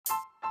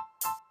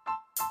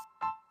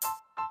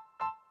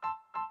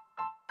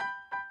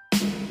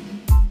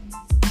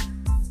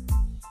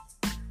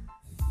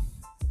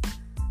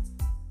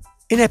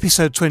In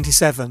episode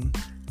 27,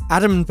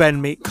 Adam and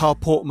Ben meet Carl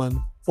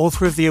Portman,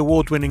 author of the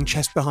award-winning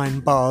Chess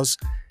Behind Bars,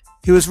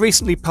 who has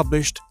recently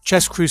published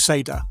Chess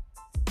Crusader.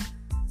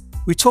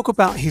 We talk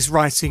about his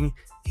writing,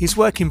 his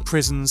work in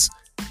prisons,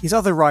 his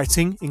other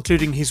writing,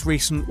 including his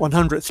recent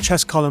 100th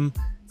chess column,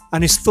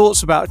 and his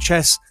thoughts about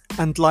chess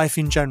and life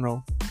in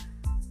general,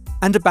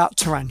 and about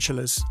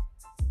tarantulas.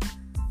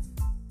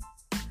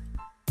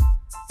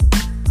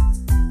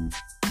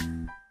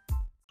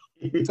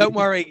 Don't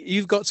worry,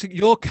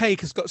 your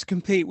cake has got to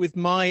compete with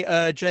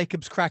my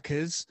Jacob's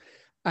crackers.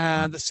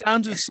 The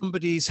sound of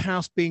somebody's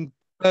house being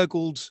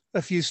burgled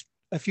a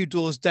few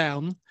doors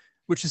down,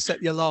 which has set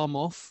the alarm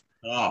off.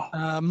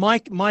 Oh.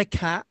 My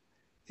cat,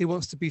 who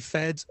wants to be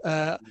fed.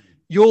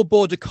 Your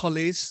border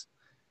collies,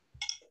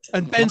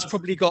 and Ben's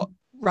probably got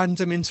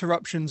random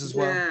interruptions as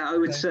well. Yeah, I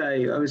would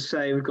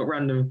say we've got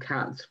random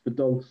cats, the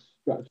dogs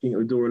scratching at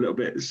the door a little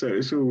bit, so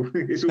it's all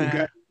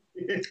good.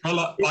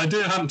 Well, I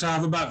do happen to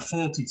have about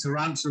 40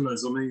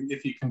 tarantulas. I mean,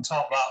 if you can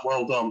top that,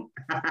 well done.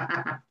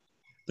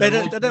 They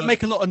don't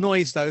make a lot of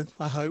noise, though,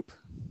 I hope.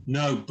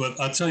 No, but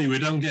I tell you, we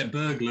don't get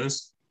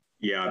burglars.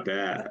 Yeah, I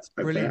bet. That's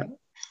brilliant.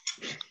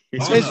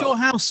 So is your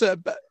house,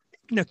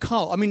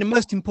 Carl? I mean, the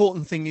most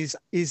important thing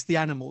is the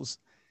animals.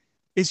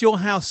 Is your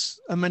house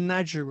a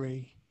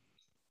menagerie?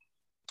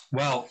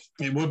 Well,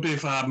 it would be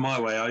if I had my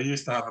way. I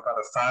used to have about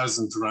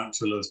 1,000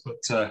 tarantulas,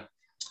 but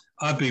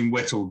I've been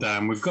whittled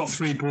down. We've got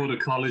 3 border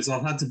collies.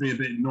 I've had to be a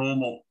bit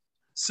normal.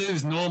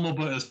 Sue's normal,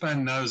 but as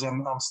Ben knows,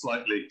 I'm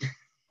slightly,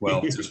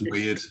 just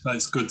weird.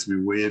 It's good to be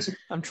weird.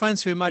 I'm trying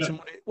to imagine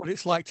what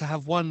it's like to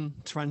have one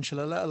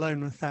tarantula, let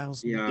alone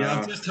 1,000. Yeah,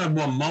 I've just had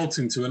one molt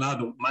into an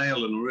adult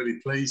male, and I'm really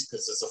pleased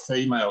because it's a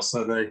female.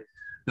 So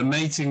the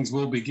matings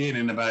will begin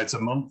in about a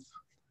month.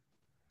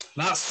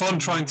 That's fun,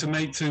 trying to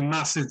mate 2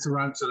 massive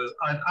tarantulas.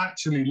 I've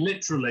actually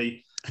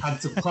literally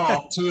had to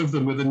part 2 of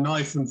them with a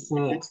knife and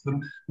fork.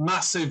 The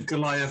massive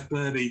Goliath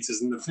bird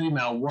eaters, and the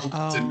female wanted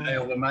to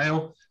nail the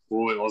male.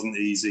 Oh, it wasn't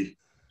easy.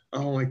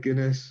 Oh my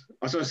goodness!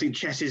 I sort of think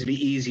chess is the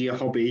easier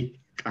hobby,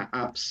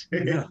 perhaps.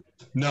 Yeah.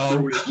 No.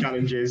 All the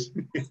challenges.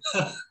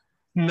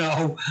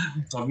 No,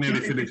 I've nearly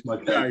finished my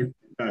cake.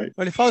 No.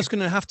 Well, if I was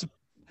going to have to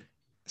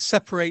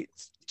separate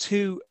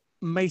 2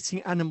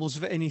 mating animals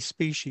of any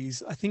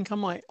species, I think I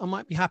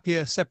might be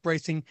happier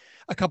separating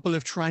a couple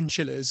of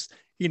tarantulas.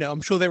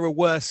 I'm sure there are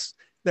worse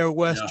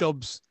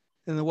jobs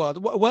in the world.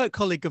 A work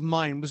colleague of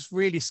mine was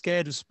really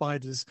scared of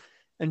spiders,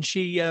 and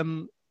she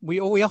we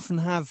often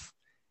have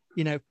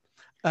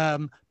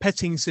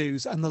petting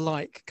zoos and the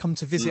like come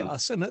to visit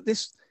us, and at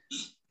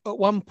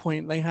one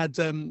point they had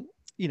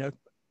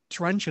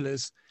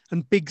tarantulas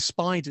and big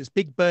spiders,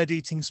 big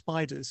bird-eating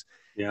spiders,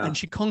 and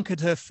she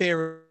conquered her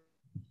fear.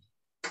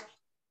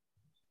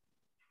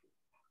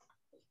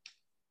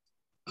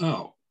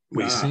 Oh,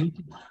 we see.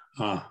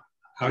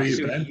 How are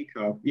you, Ben?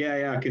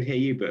 Yeah, I can hear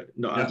you, but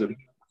not Adam.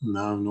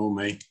 No, nor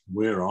me.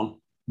 We're on.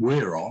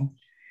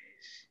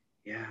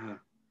 Yeah.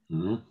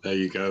 There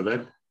you go,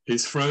 then.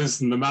 He's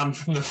frozen. The man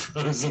from the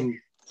frozen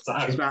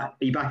side. He's back.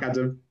 Are you back,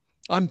 Adam?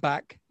 I'm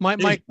back.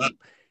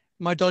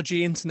 My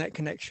dodgy internet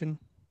connection.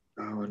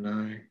 Oh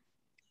no.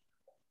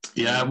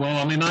 Yeah, well,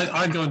 I mean,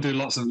 I go and do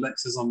lots of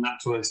lectures on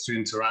natural history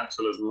and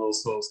tarantulas and all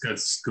sorts. Go to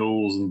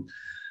schools and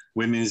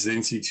women's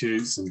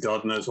institutes and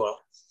God knows what.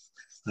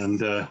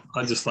 And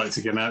I just like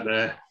to get out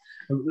there.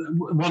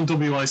 One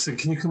WI said,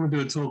 "Can you come and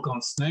do a talk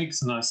on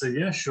snakes?" And I said,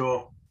 "Yeah,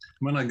 sure."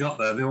 When I got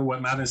there, they all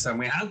went mad and said,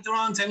 there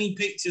aren't any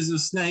pictures of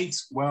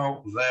snakes.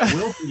 Well, there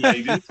will be,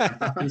 ladies,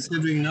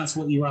 considering that's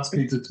what you asked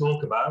me to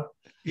talk about.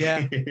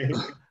 Yeah.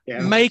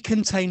 May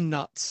contain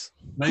nuts.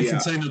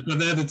 Contain nuts, but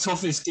they're the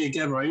toughest gig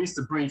ever. I used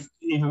to brief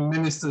even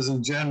ministers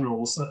and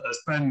generals, as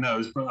Ben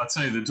knows, but I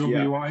tell you, the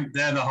WI,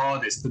 they're the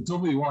hardest. The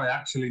WI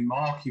actually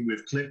mark you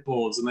with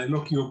clipboards, and they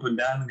look you up and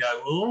down and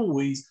go,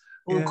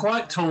 we're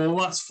quite tall,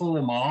 that's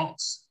 4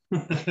 marks.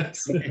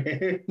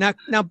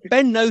 Now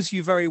Ben knows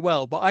you very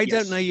well, but I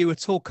don't know you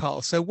at all,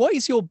 Carl. So what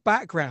is your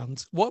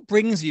background? What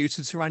brings you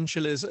to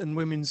Tarantulas and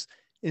Women's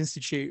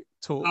Institute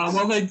talks?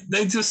 Well,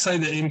 they just say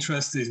that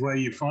interest is where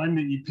you find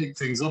it. You pick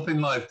things up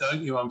in life,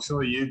 don't you? I'm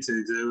sure you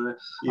two do.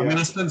 I mean,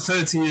 I spent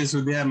 30 years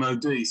with the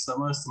MOD, so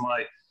most of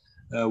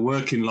my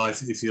working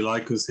life, if you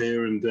like, was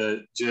here in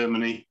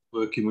Germany,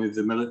 working with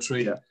the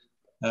military.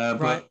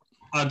 But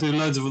I do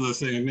loads of other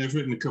things. I've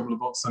written a couple of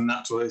books on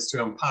natural history.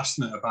 I'm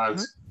passionate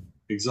about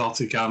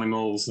exotic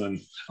animals, and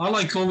I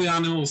like all the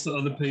animals that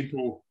other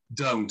people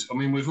don't. I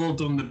mean, we've all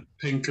done the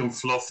pink and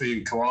fluffy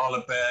and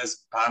koala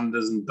bears,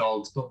 pandas and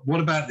dogs, but what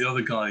about the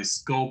other guys,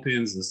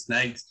 scorpions and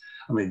snakes?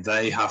 I mean,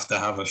 they have to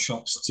have a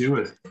shop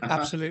steward.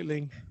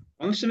 Absolutely.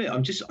 Honestly,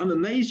 I'm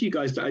amazed you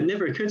guys. It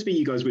never occurred to me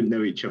you guys wouldn't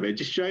know each other. It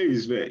just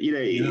shows that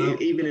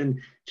even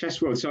in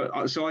chess world. So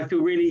I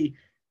feel really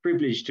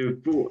privileged to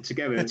have brought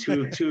together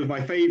two of my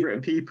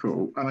favourite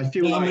people, and I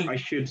feel like I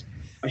should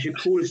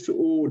call us to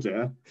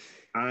order.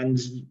 And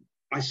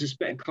I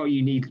suspect, Carl,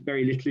 you need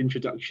very little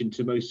introduction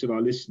to most of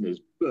our listeners.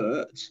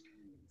 But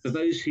for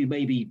those who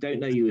maybe don't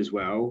know you as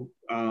well,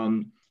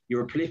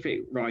 You're a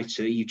prolific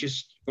writer. You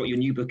just got your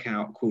new book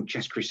out called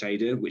Chess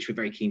Crusader, which we're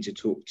very keen to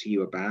talk to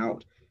you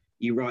about.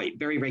 You write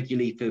very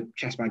regularly for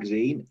Chess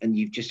Magazine, and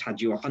you've just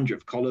had your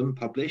 100th column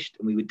published,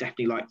 and we would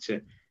definitely like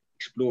to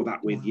explore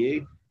that with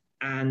you.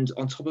 And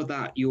on top of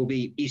that, you'll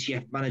be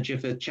ECF manager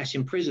for Chess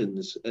in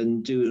Prisons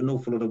and do an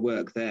awful lot of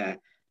work there.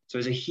 So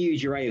there's a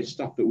huge array of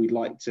stuff that we'd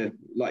like to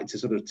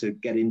sort of to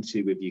get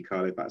into with you,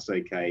 Carl, if that's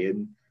okay.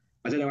 And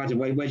I don't know, Adam,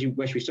 where should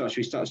we start? Should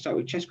we start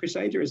with Chess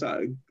Crusader? Is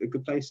that a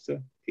good place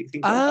to kick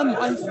things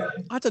off?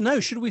 I don't know.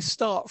 Should we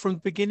start from the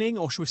beginning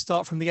or should we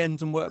start from the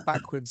end and work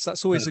backwards?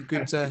 That's always a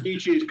good... You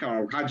choose,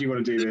 Carl. How do you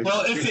want to do this?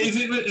 Well,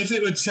 if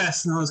it were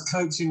chess and I was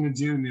coaching a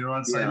junior,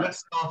 I'd say let's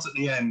start at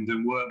the end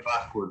and work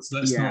backwards.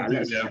 Let's not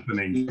do the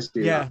opening.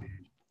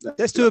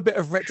 Let's do a bit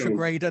of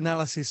retrograde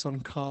analysis on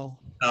Carl.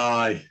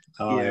 Aye,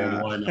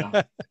 why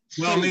not?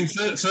 Well, I mean,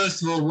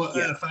 first of all,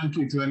 thank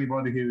you to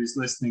anybody who is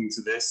listening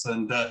to this,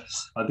 and I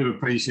do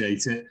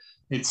appreciate it.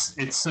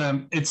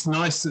 It's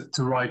nice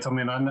to write. I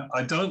mean,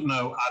 I don't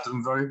know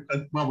Adam very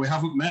well. We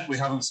haven't met, we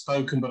haven't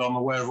spoken, but I'm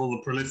aware of all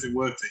the prolific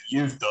work that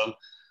you've done.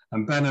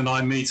 And Ben and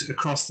I meet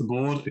across the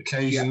board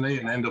occasionally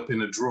and end up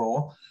in a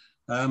draw.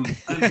 And,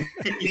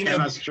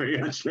 that's true,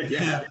 actually.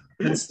 Yeah.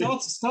 And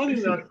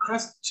starting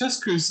that Chess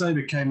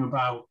Crusader came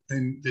about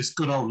in this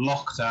good old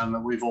lockdown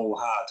that we've all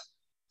had.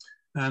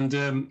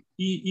 And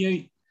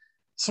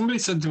somebody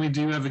said to me,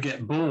 "Do you ever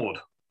get bored?"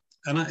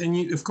 And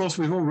of course,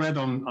 we've all read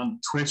on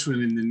Twitter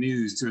and in the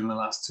news during the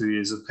last 2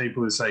 years of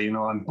people who say,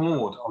 I'm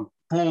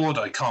bored,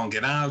 I can't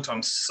get out,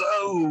 I'm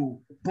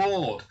so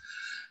bored.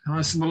 And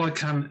I said, well, I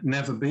can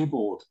never be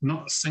bored,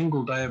 not a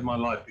single day of my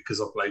life, because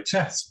I play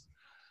chess.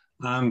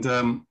 And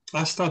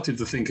I started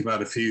to think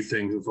about a few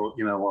things and thought,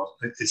 you know what,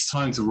 it's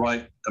time to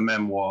write a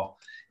memoir.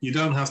 You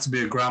don't have to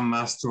be a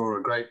grandmaster or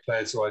a great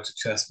player to write a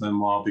chess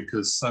memoir,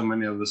 because so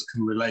many of us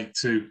can relate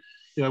to,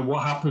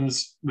 what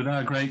happens with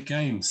our great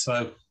games.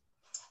 So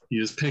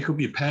you just pick up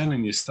your pen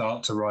and you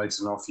start to write,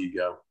 and off you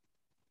go.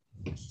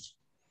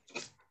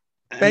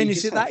 Ben,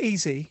 is it that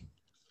easy?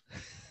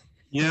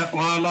 Yeah,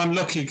 well, I'm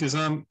lucky because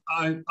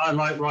I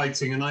like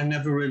writing, and I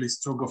never really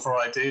struggle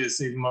for ideas,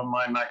 even on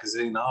my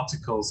magazine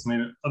articles. I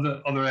mean,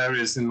 other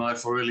areas in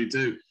life I really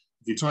do.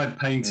 If you tried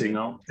painting,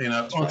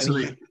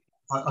 utterly,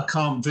 I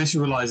can't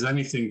visualize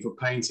anything for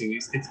painting.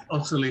 It's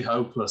utterly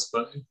hopeless.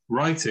 But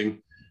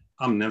writing,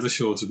 I'm never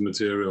short of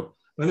material.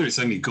 Whether it's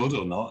any good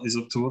or not is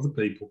up to other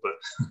people.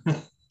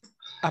 But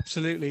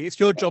absolutely, it's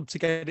your job to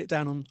get it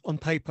down on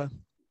paper.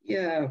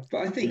 Yeah, but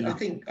I think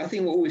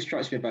what always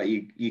strikes me about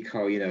you,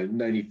 Carl,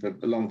 known you for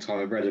a long time.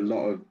 I've read a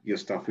lot of your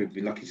stuff. We've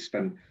been lucky to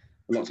spend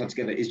a lot of time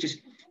together. Is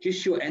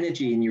just your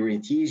energy and your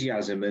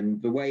enthusiasm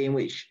and the way in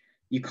which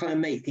you kind of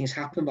make things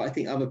happen. But I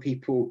think other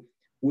people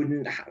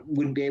wouldn't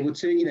be able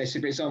to. So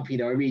for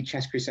example, I read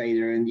Chess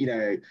Crusader, and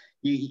I'm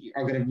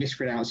going to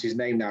mispronounce his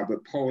name now,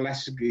 but Paul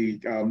Lesky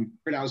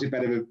pronounce it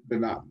better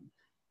than that.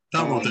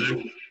 That will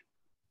do.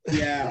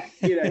 Yeah,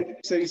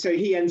 so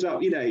he ends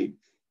up,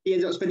 he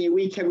ends up spending a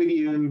weekend with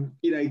you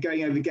and,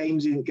 going over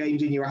games in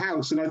your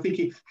house. And I'm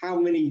thinking, how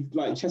many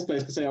chess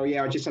players can say, oh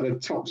yeah, I just had a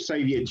top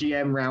Soviet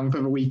GM round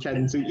for the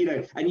weekend. So,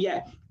 and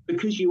yet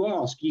because you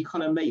ask, you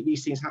kind of make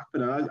these things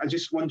happen. And I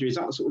just wonder, is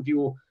that sort of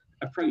your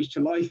approach to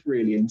life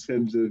really, in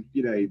terms of,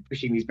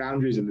 pushing these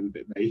boundaries a little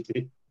bit,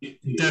 maybe?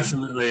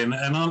 Definitely. And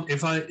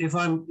if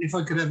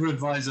I could ever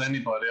advise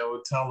anybody, I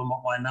would tell them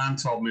what my nan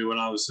told me when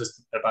I was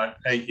just about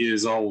 8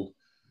 years old.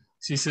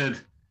 She said,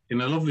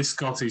 in a lovely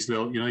Scottish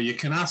lilt, you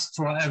can ask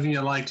for whatever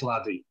you like,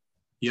 laddie.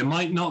 You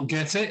might not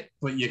get it,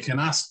 but you can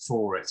ask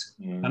for it.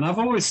 Mm. And I've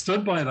always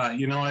stood by that.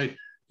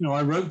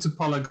 I wrote to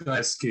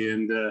Polagleski,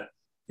 and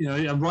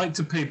I write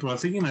to people. I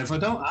think, if I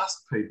don't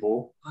ask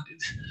people,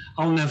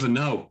 I'll never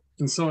know.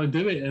 And so I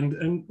do it.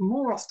 And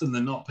more often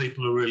than not,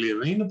 people are really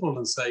amenable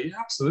and say, yeah,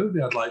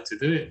 absolutely, I'd like to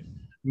do it.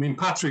 I mean,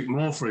 Patrick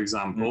Moore, for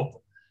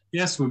example,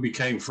 yes, we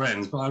became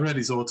friends, but I read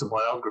his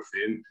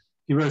autobiography, and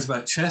he wrote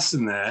about chess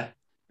in there.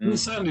 And it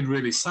sounded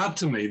really sad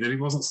to me that he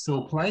wasn't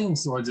still playing.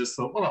 So I just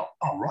thought, well,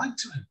 I'll write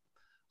to him.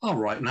 I'll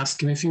write and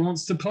ask him if he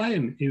wants to play.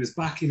 And he was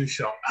back in a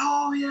shop.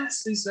 Oh,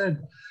 yes, he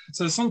said.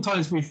 So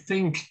sometimes we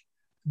think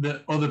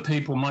that other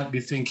people might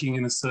be thinking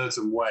in a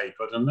certain way,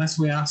 but unless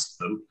we ask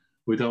them,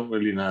 we don't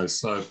really know.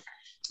 So,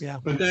 yeah.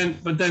 But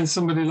then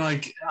somebody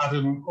like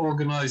Adam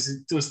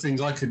does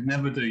things I could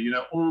never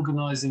do.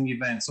 Organising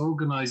events,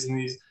 organising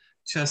these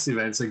chess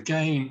events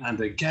again and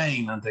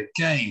again and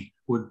again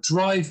would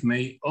drive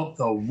me up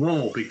the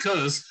wall,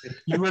 because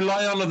you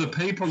rely on other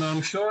people. And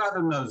I'm sure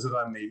Adam knows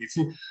what I mean.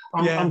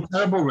 I'm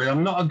terrible, really.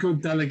 I'm not a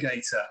good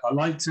delegator.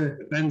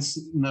 Ben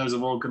knows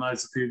I've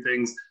organised a few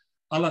things.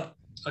 I'll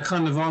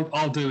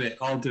do it.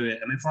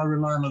 And if I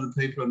rely on other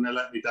people and they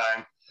let me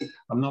down,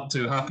 I'm not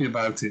too happy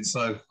about it.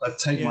 So I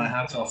take my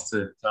hat off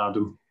to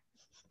Adam.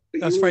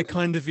 That's very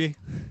kind of you.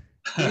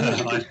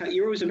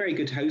 You're always a very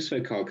good host, though,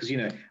 Carl, because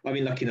I've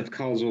been lucky enough.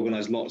 Carl's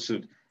organised lots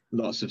of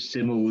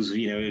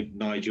simuls,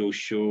 Nigel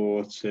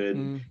Short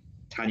and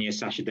Tanya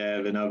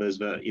Sashadev and others,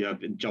 but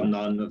John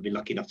Nunn, I've been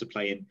lucky enough to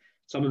play in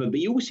some of them. But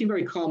you always seem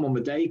very calm on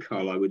the day,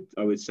 Carl. I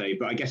would say,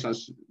 but I guess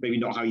that's maybe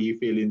not how you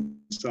feel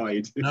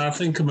inside. No, I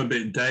think I'm a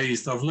bit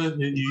dazed. I've learned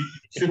that you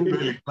shouldn't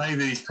really play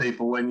these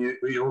people when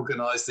we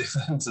organise the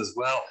event as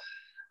well.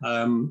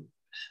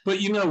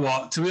 But you know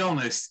what? To be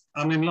honest,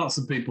 I mean, lots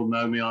of people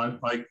know me. I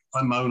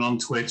moan on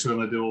Twitter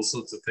and I do all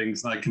sorts of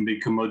things, and I can be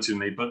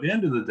curmudgeonly. But at the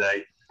end of the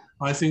day,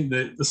 I think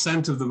that the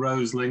scent of the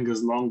rose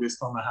lingers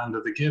longest on the hand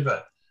of the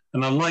giver.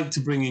 And I like to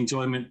bring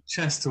enjoyment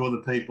chess to other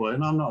people.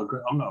 And I'm not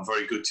a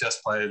very good chess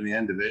player in the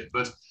end of it,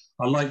 but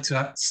I like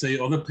to see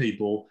other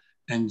people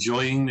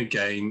enjoying the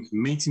game,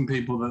 meeting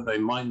people that they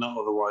might not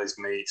otherwise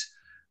meet.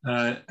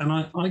 And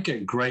I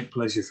get great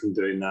pleasure from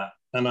doing that.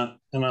 And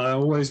I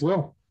always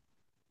will.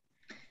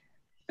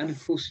 And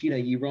of course,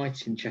 you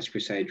write in Chess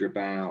Crusader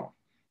about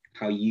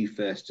how you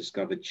first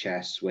discovered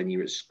chess when you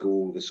were at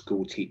school. The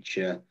school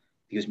teacher,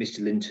 it was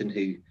Mr. Linton,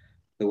 who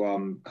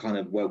kind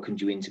of welcomed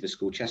you into the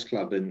school chess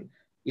club. And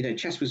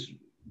chess was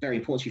very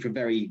important to you from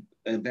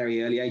a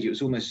very early age. It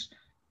was almost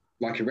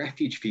like a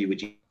refuge for you,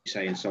 would you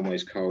say, in some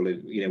ways, Carl?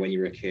 When you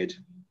were a kid.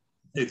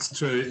 It's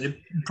true.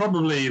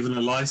 Probably even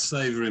a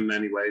lifesaver in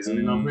many ways. I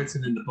mean, I've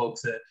written in the book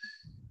that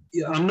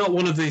I'm not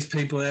one of these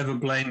people who ever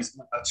blames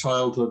a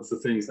childhood for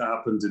things that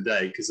happen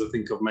today, because I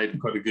think I've made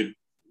quite a good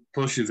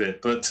push of it.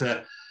 But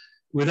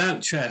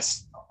without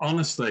chess,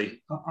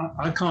 honestly,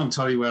 I can't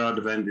tell you where I'd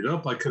have ended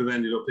up. I could have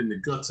ended up in the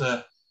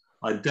gutter.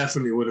 I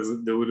definitely would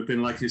have. There would have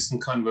been like some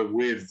kind of a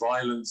weird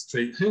violent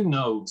streak. Who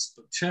knows?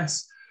 But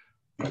chess,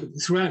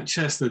 throughout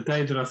chess, the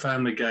day that I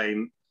found the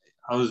game,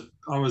 I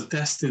was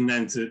destined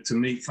then to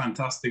meet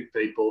fantastic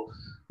people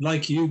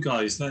like you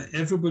guys, like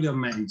everybody I've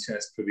met in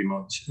chess pretty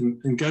much,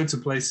 and go to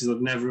places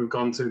I've never have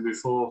gone to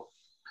before.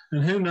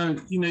 And who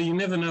knows, you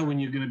never know when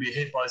you're going to be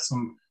hit by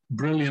some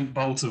brilliant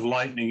bolt of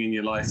lightning in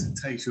your life that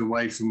takes you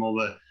away from all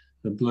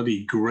the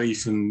bloody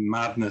grief and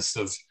madness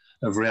of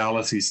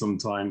reality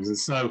sometimes. And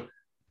so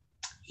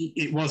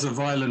it was a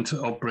violent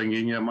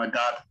upbringing.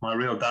 My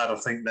real dad, I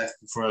think, left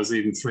before I was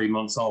even 3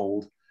 months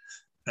old.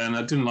 And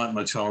I didn't like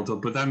my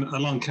childhood, but then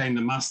along came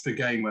the master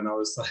game when I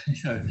was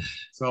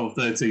 12,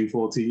 13,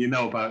 14. You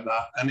know about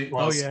that. And it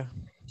was,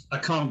 I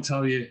can't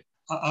tell you,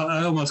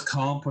 I almost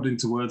can't put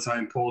into words how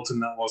important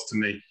that was to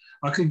me.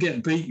 I could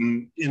get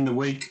beaten in the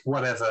week,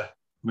 whatever.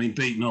 I mean,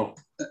 beaten up.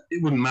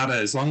 It wouldn't matter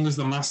as long as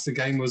the master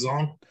game was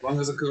on, as long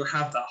as I could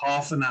have that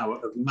half an hour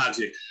of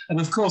magic. And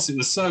of course, it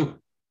was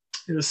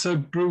so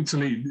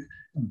brutally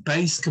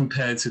base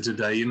compared to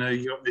today.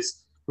 You got this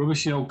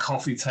rubbishy old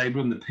coffee table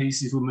and the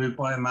pieces were moved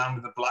by a man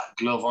with a black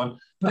glove on.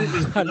 But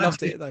I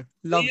loved it, though.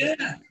 Loved it.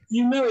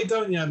 You know it,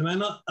 don't you, Adam?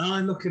 And I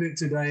look at it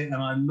today and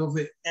I love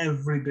it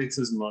every bit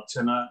as much.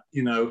 And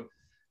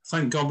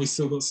thank God we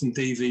still got some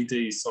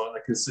DVDs so I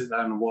can sit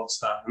down and watch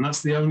that. And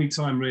that's the only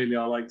time really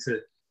I like to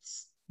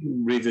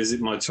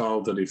revisit my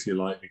childhood, if you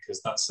like,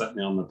 because that set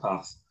me on the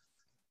path,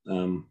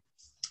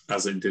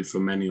 as it did for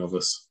many of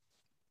us.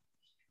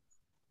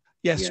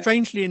 Yeah,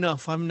 strangely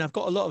enough, I've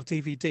got a lot of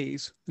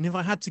DVDs, and if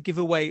I had to give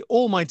away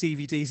all my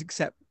DVDs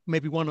except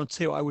maybe one or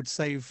two, I would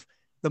save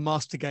the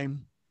master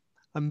game.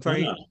 I'm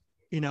very,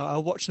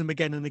 I'll watch them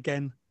again and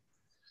again.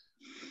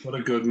 What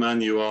a good man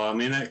you are. I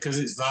mean, because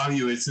it's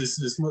value,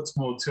 there's much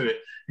more to it.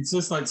 It's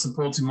just like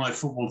supporting my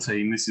football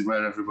team. This is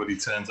where everybody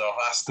turns off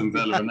Aston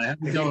Villa, and they have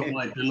to go at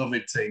my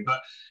beloved team. But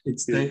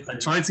I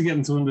try to get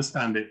them to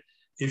understand it.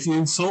 If you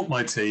insult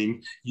my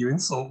team, you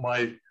insult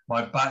my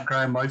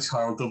background, my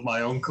childhood,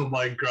 my uncle,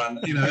 my grand,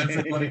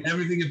 everybody,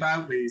 everything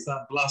about me is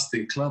that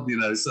blasted club,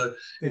 So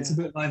it's a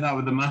bit like that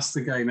with the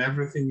master game.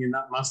 Everything in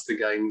that master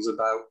game was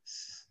about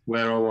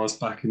where I was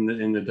back in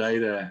the day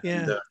there.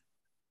 Yeah.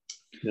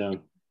 And,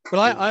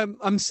 Well,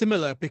 I'm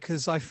similar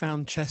because I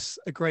found chess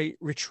a great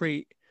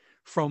retreat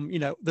from,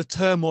 the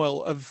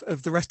turmoil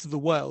of the rest of the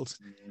world.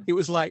 It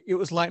was like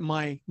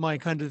my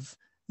kind of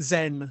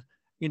zen.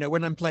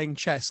 When I'm playing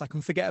chess, I can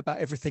forget about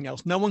everything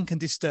else. No one can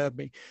disturb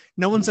me.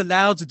 No one's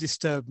allowed to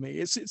disturb me.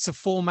 It's a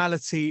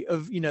formality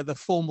of, the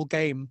formal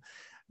game.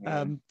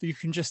 You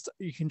can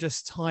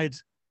just hide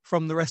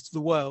from the rest of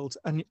the world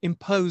and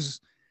impose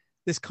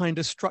this kind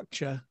of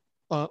structure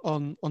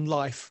on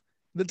life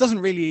that doesn't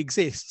really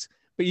exist,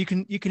 but you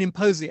can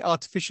impose it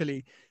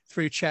artificially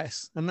through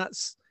chess. And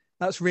that's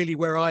really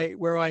where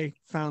I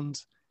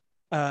found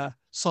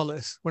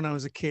solace when I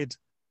was a kid.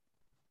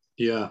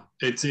 Yeah,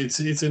 it's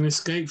an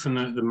escape from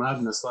the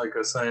madness, like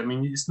I say. I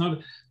mean, it's not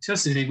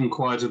just even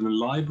quieter than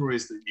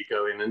libraries that you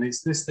go in, and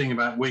it's this thing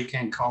about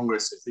weekend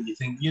congresses that you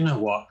think, you know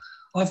what,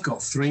 I've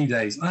got 3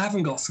 days. I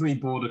haven't got 3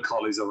 border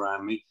collies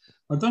around me.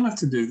 I don't have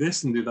to do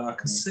this and do that. I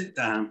can sit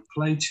down,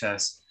 play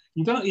chess.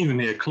 You don't even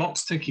hear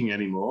clocks ticking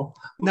anymore.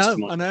 No,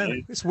 I know.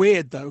 It's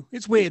weird, though.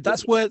 It's weird.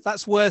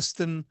 That's worse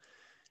than...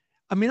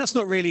 I mean, that's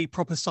not really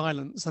proper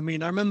silence. I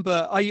mean, I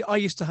remember I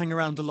used to hang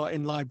around a lot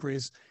in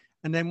libraries.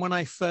 And then when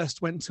I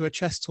first went to a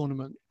chess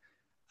tournament,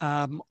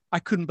 I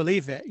couldn't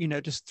believe it.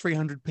 Just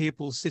 300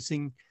 people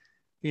sitting,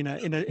 in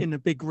a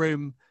big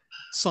room,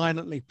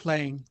 silently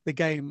playing the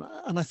game.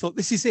 And I thought,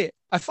 this is it.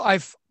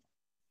 I've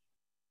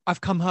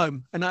come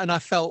home, and I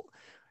felt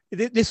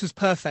this was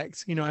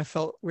perfect. I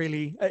felt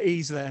really at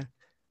ease there.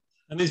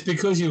 And it's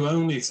because you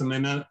own it. I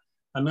mean,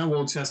 I know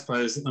all chess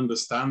players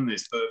understand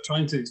this, but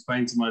trying to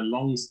explain to my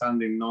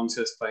long-standing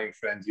non-chess playing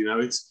friend, you know,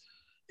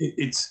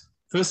 it's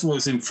first of all,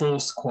 it's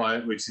enforced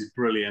quiet, which is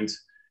brilliant.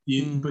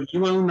 But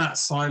you own that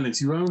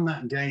silence, you own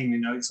that game. You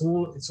know, it's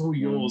all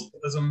yours.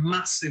 But there's a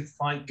massive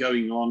fight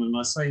going on, and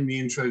I say in the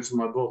intro to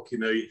my book, you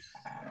know,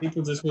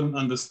 people just wouldn't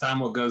understand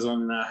what goes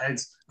on in our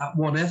heads at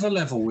whatever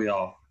level we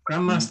are,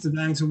 grandmaster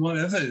down to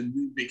whatever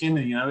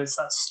beginning. You know, it's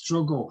that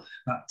struggle,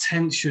 that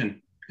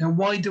tension. You know,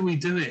 why do we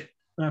do it?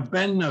 Now,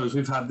 Ben knows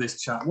we've had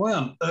this chat. Why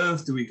on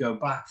earth do we go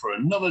back for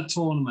another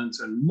tournament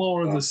and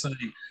more of the same?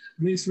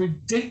 I mean, it's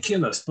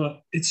ridiculous,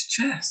 but it's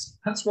chess.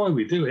 That's why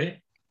we do it.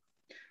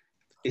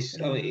 It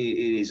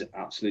is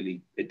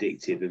absolutely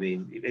addictive. I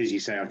mean, as you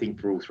say, I think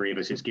for all three of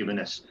us, it's given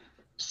us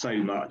so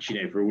much,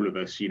 you know, for all of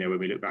us, you know, when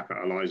we look back at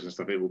our lives and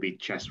stuff,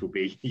 chess will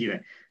be, you know,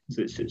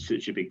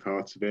 such a big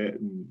part of it.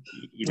 And,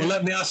 you know. Well,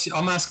 let me ask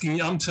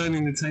you, I'm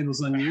turning the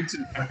tables on you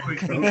two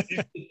quickly.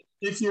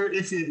 If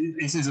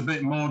this is a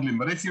bit maudlin,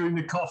 but if you're in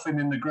the coffin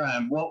in the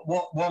ground,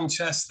 what one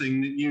chess thing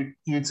that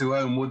you two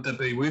own would there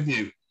be with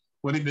you?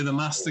 Would it be the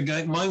Master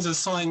Game? Mine's a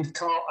signed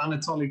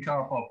Anatoly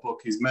Karpov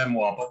book, his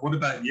memoir, but what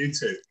about you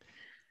two?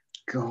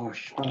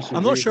 Gosh,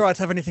 I'm not sure I'd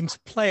have anything to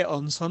play it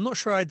on, so I'm not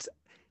sure I'd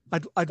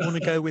want to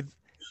go with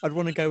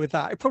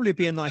that. It'd probably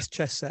be a nice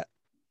chess set.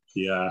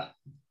 Yeah,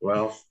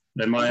 well,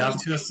 they might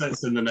have chess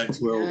sets in the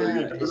next world.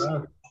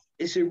 Yeah,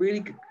 it's a really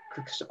good.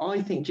 Because I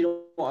think, do you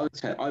know what I would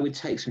take? I would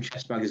take some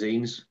chess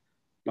magazines.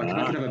 Like if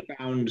I could have a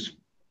bound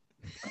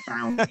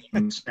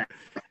set,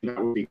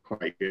 that would be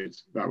quite good.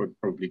 That would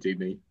probably do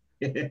me.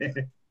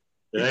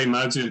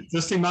 Yeah,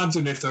 just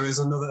imagine if there is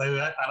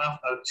a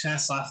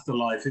chess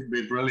afterlife. It'd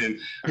be brilliant.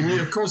 And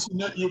of course,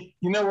 you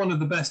know one of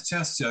the best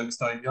chess jokes,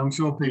 don't you? I'm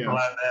sure people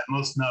out there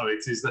must know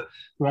it. Is the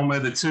one where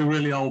the two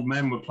really old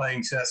men were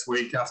playing chess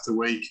week after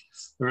week.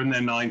 They're in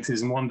their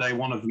 90s, and one day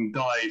one of them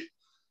died.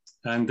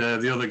 And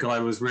the other guy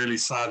was really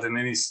sad, and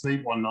in his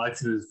sleep one night,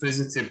 he was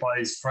visited by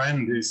his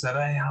friend who said,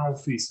 "Hey,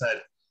 Alf," he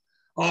said,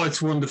 "oh,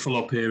 it's wonderful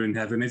up here in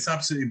heaven. It's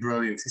absolutely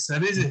brilliant." He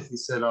said, "Is it?" He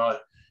said, "Oh,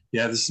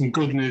 yeah, there's some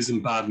good news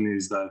and bad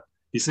news, though."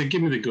 He said,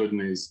 "Give me the good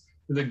news."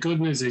 The good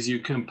news is you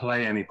can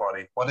play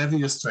anybody, whatever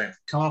your strength.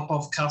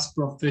 Karpov,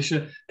 Kasparov,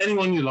 Fischer,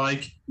 anyone you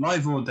like,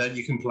 live or dead,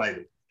 you can play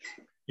them.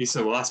 He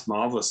said, "Well, that's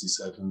marvellous," he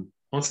said. "And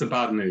what's the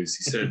bad news?"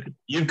 He said,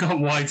 "You've got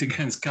white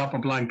against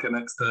Capablanca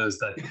next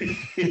Thursday."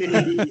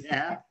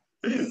 Yeah.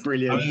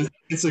 Brilliant. I mean,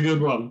 it's a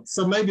good one.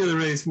 So maybe there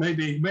is,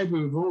 maybe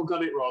we've all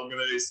got it wrong. And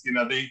there is, you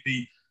know,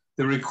 the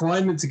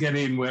requirement to get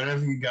in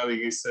wherever you're going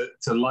is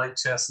to like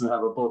chess and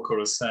have a book or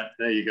a set.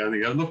 There you go.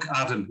 They go, look,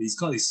 Adam, he's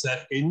got his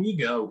set. In you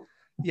go.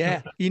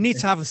 Yeah, you need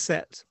to have a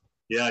set.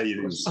 Yeah,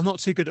 you do. I'm not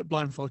too good at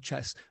blindfold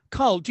chess.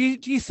 Carl, do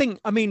you think?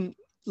 I mean,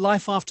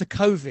 life after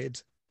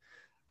COVID.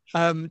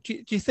 Do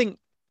you think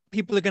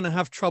people are going to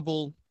have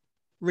trouble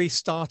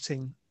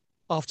restarting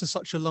after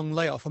such a long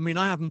layoff? I mean,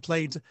 I haven't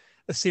played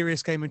a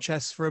serious game of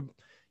chess for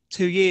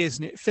 2 years,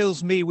 and it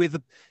fills me with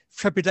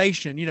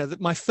trepidation, you know, that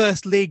my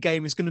first league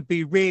game is going to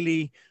be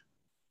really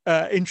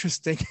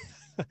interesting.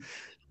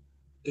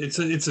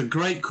 It's a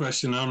great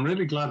question. I'm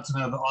really glad to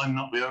know that I'm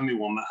not the only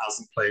one that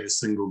hasn't played a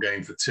single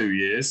game for 2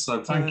 years.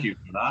 So thank you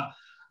for that.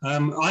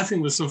 I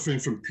think we're suffering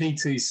from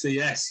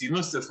PTCS. You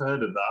must have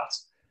heard of that.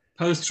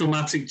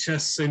 Post-traumatic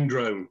chess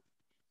syndrome.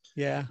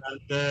 Yeah.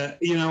 And,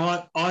 you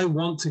know, I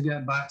want to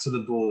get back to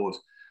the board.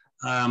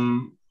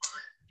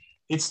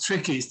 It's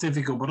tricky, it's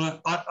difficult,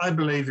 but I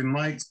believe in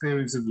my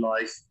experience of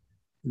life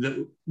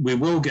that we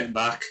will get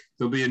back.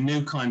 There'll be a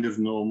new kind of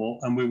normal,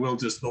 and we will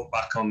just look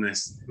back on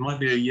this. It might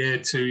be a year,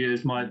 2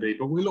 years, might be,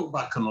 but we look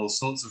back on all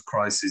sorts of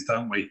crises,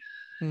 don't we?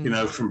 You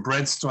know, from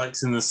bread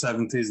strikes in the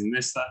 70s and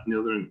this, that, and the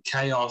other, and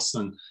chaos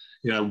and,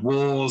 you know,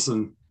 wars,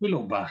 and we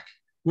look back.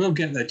 We'll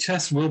get there.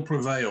 Chess will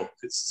prevail.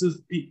 It's just,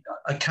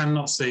 I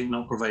cannot see it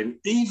not prevailing.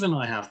 Even,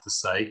 I have to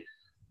say,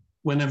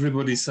 when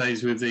everybody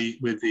says with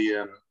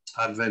the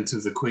advent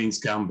of the Queen's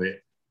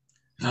Gambit,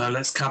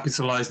 let's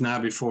capitalise now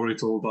before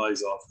it all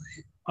dies off.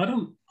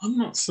 I'm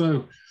not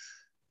so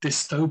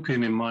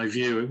dystopian in my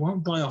view. It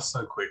won't die off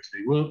so quickly.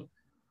 Well,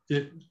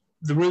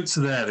 the roots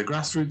are there, the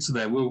grassroots are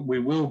there. We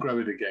will grow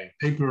it again.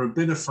 People are a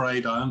bit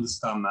afraid, I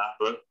understand that,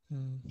 but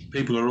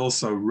people are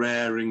also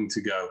raring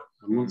to go.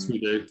 And once we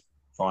do,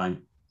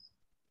 fine.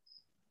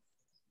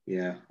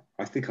 Yeah,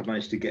 I think I've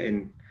managed to get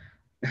in.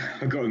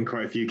 I've gotten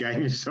quite a few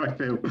games, so I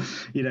feel,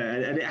 you know,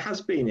 and it has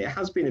been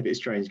a bit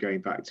strange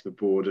going back to the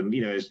board, and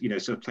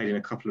sort of played in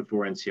a couple of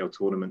 4 NCL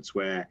tournaments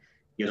where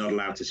you're not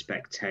allowed to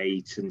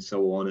spectate and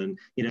so on, and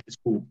you know, it's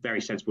all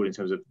very sensible in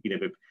terms of, you know,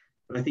 but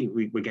I think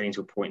we're getting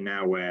to a point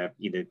now where,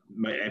 you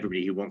know,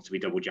 everybody who wants to be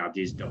double jabbed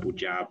is double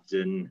jabbed,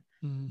 and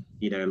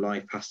you know,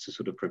 life has to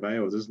sort of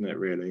prevail, doesn't it,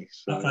 really?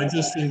 So I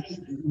just think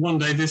one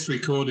day this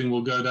recording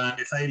will go down.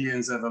 If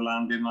aliens ever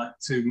land in like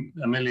 2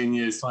 million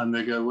years time,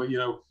 they go, well, you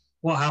know,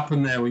 what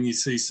happened there when you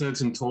see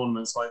certain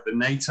tournaments like the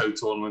NATO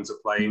tournament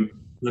are playing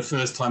the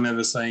first time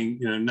ever saying,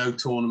 you know, no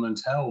tournament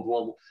held.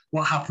 Well,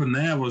 what happened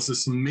there was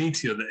there's some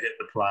meteor that hit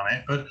the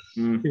planet. But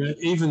you know,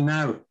 even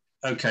now,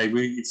 okay,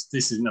 this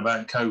isn't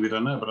about COVID, I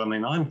know, but I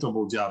mean, I'm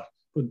double jabbed.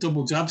 But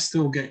double jabs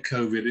still get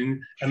COVID,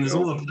 and there's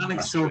all the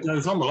panic still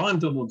goes on. Well, I'm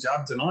double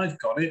jabbed and I've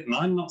got it, and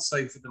I'm not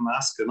safe with the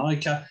mask, and I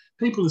can't.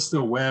 People are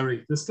still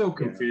wary. They're still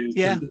confused.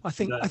 Yeah, I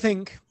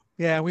think.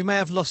 Yeah, we may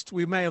have lost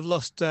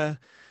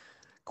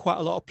quite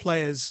a lot of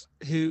players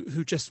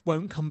who just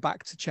won't come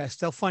back to chess.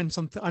 They'll find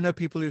something. I know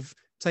people who've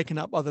taken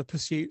up other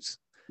pursuits.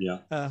 Yeah.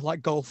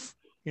 Like golf.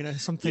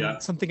 Something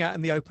out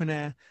in the open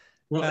air.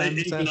 Well,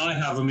 even I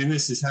have. I mean,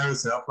 this is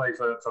heresy. I play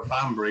for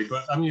Banbury,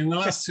 but I mean, in the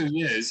last 2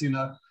 years,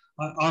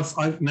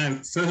 I've now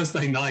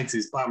Thursday night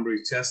is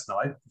Banbury chess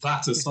night.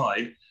 That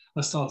aside,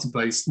 I start to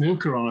play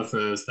snooker on a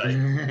Thursday.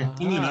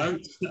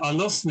 And, I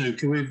love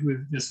snooker.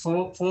 There's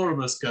four of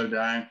us go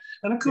down,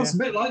 and of course, a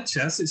bit like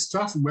chess, it's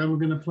strategy. Where we're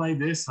going to play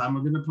this, how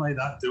we're going to play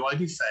that. Do I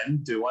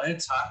defend? Do I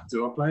attack?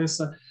 Do I play a?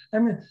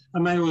 And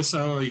they always say,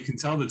 oh, you can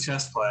tell the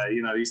chess player,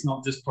 he's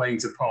not just playing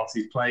to pot.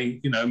 He's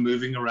playing,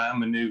 moving around,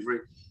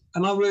 manoeuvring,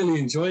 and I really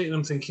enjoy it. And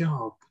I'm thinking,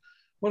 oh,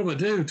 what do I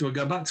do? Do I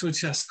go back to a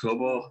chess club,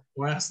 or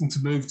do I ask them to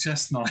move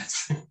chess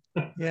nights?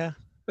 Yeah.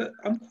 But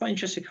I'm quite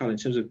interested, Carl, in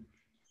terms of,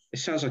 it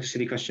sounds like a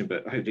silly question,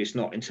 but hopefully it's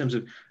not, in terms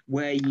of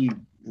where you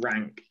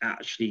rank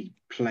actually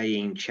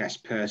playing chess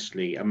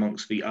personally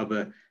amongst the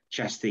other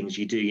chess things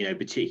you do,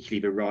 particularly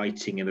the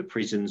writing and the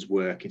prisons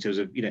work, in terms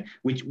of,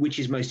 which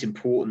is most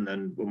important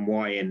and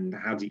why, and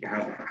how do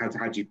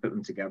you put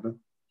them together?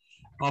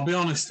 I'll be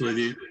honest with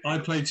you. I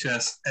play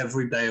chess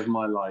every day of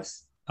my life.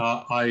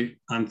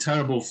 I'm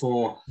terrible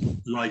for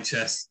light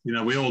chess.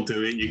 We all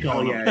do it. You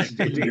go. Yeah.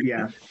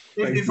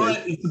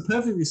 It's a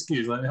perfect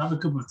excuse. Like, have a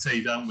cup of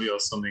tea, don't we, or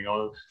something?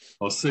 Or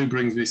Sue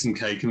brings me some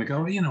cake, and I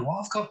go, you know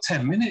what? I've got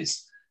 10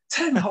 minutes,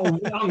 10 whole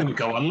minutes. I'm going to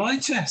go on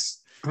light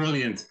chess.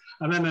 Brilliant.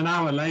 And then an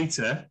hour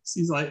later,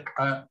 she's like,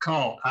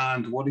 Carl,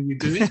 and what are you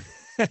doing?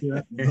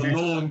 The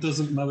lawn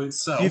doesn't mow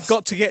itself. You've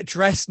got to get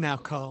dressed now,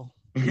 Carl.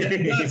 Yeah,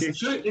 it's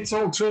true. It's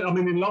all true. I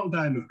mean, in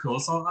lockdown, of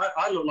course,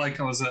 I looked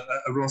like I was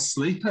a Ross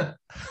sleeper.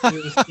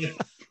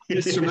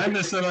 It's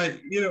tremendous. So,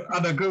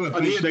 and I grew up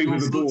with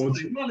the board.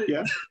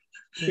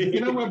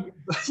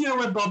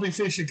 When Bobby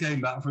Fischer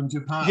came back from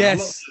Japan.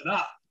 Yes. I looked at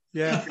that.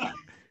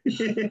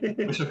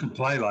 Yeah. Wish I could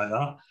play like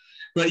that.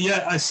 But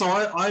yeah,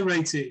 I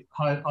rate it.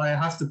 I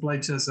have to play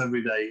chess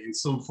every day in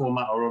some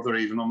format or other,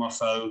 even on my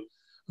phone.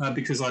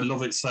 Because I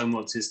love it so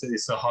much,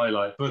 it's a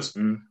highlight. But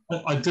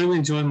I do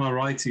enjoy my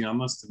writing, I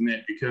must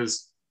admit,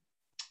 because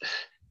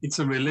it's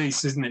a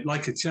release, isn't it?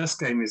 Like a chess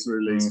game is a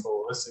release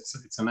for us.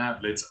 It's an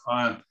outlet.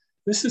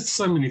 There's just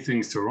so many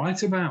things to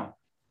write about.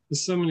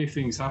 There's so many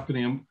things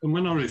happening. And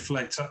when I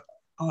reflect,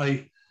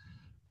 I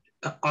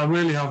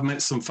really have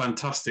met some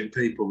fantastic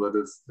people that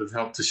have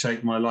helped to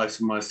shape my life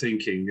and my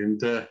thinking.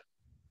 And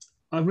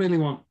I really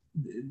want...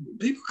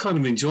 People kind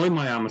of enjoy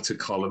my amateur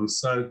columns,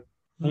 so...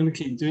 I'm going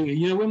to keep doing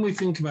it. When we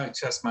think about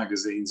chess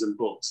magazines and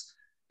books,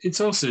 it's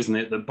us, isn't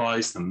it, that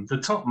buys them. The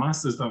top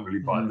masters don't really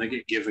buy them. They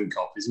get given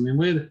copies. I mean,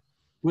 we're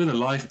the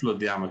lifeblood,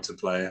 the amateur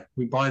player.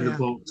 We buy the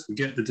books, we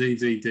get the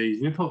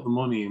DVDs, we put the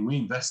money in, we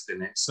invest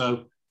in it.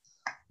 So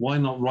why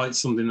not write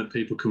something that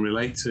people can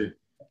relate to?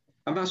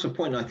 And that's the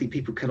point. I think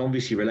people can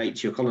obviously relate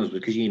to your columns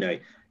because, you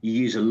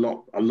use a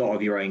lot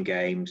of your own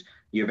games.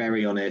 You're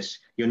very honest.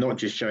 You're not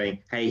just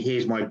showing, hey,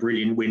 here's my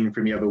brilliant win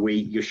from the other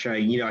week. You're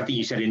showing, I think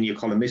you said in your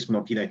column this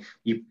month,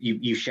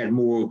 you've shared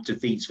more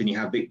defeats than you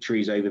have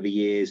victories over the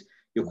years.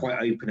 You're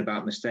quite open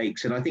about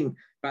mistakes. And I think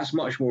that's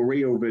much more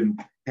real than,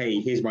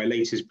 hey, here's my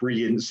latest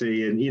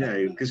brilliancy. And,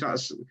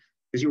 because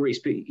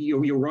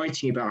you're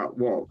writing about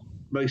what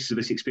most of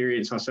us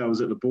experience ourselves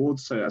at the board.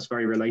 So that's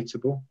very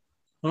relatable.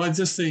 Well, I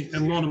just think,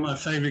 and one of my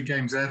favourite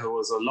games ever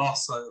was a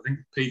loss. I think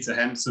Peter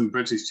Hempson,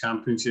 British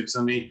Championships,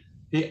 and he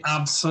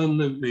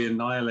absolutely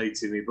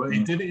annihilated me, but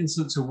he did it in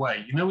such a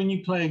way. When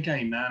you play a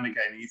game now and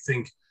again, you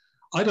think,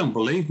 I don't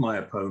believe my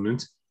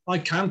opponent. I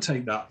can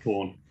take that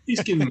pawn.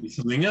 He's giving me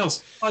something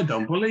else. I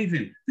don't believe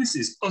him. This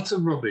is utter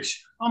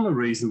rubbish. I'm a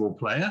reasonable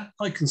player.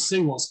 I can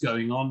see what's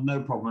going on, no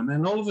problem.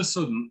 And then all of a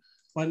sudden,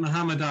 like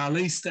Muhammad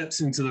Ali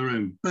steps into the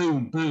room,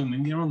 boom, boom,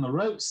 and you're on the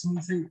ropes, and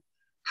you think,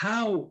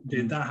 how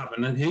did that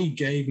happen? And he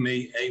gave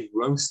me a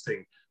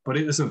roasting, but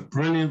it was a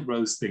brilliant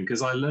roasting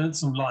because I learned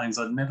some lines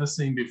I'd never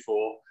seen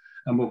before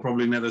and will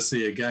probably never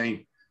see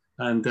again.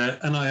 And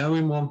I owe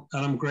him one,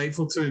 and I'm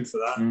grateful to him for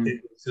that.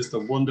 It was just a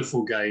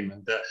wonderful game.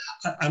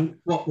 And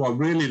what I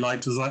really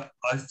liked was I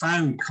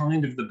found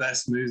kind of the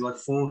best moves. I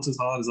fought as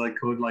hard as I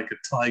could, like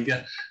a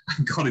tiger,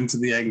 and got into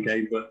the end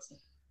game, but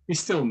he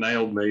still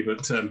nailed me.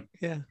 But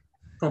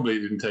probably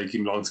didn't take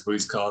him long to put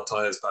his car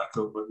tyres back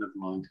up, but never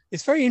mind.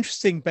 It's very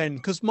interesting, Ben,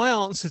 because my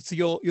answer to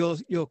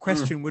your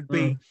question would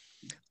be,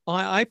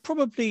 I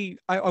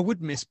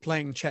would miss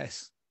playing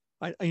chess.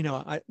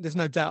 There's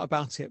no doubt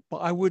about it, but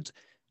I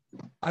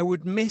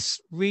would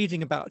miss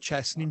reading about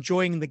chess and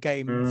enjoying the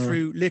game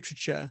through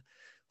literature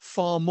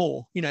far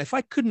more. If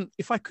I couldn't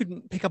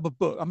pick up a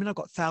book, I mean, I've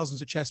got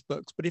thousands of chess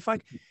books, but if I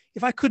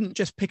couldn't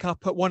just pick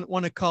up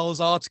one of Carl's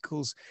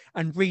articles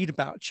and read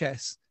about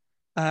chess,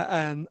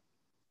 and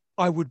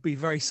I would be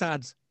very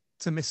sad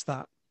to miss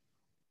that.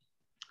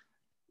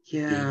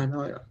 Yeah,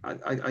 no,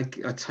 I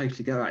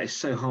totally get that. It's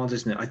so hard,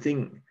 isn't it? I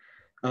think,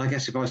 and I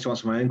guess if I was to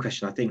answer my own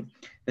question, I think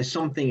there's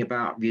something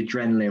about the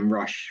adrenaline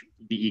rush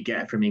that you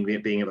get from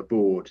being at the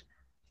board,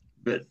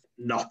 but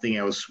nothing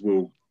else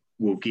will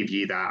give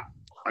you that.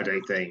 I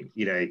don't think,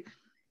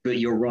 But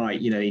you're right.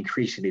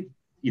 Increasingly,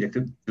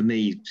 for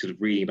me, sort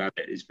of reading about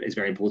it is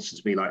very important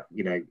to me. Like,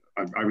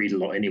 I read a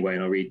lot anyway,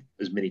 and I read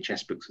as many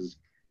chess books as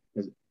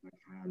I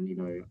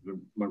can.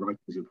 My writing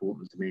is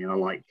important to me, and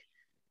I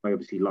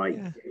obviously like,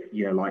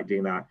 like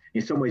doing that.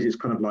 In some ways, it's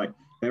kind of like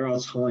there are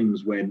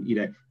times when,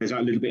 there's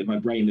that little bit of my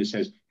brain that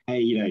says, hey,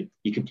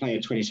 you can play a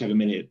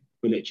 27-minute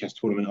bullet chess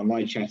tournament on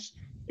live chess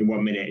in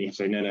 1 minute, and you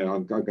say, no,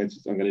 I'm going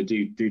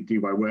to do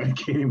my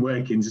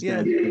work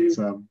instead.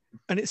 Yeah.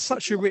 And it's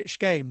such a rich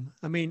game.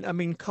 I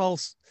mean, Carl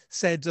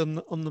said on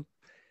the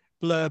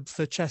blurb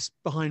for Chess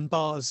Behind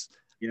Bars,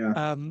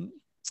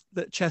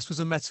 that chess was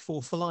a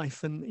metaphor for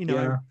life, and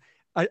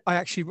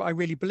I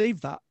really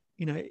believe that.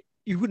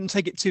 You wouldn't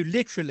take it too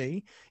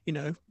literally,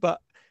 but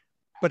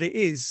it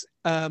is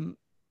the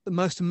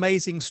most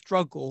amazing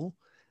struggle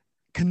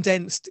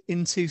condensed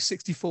into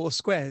 64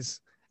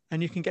 squares,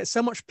 and you can get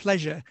so much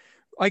pleasure.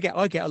 I get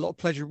a lot of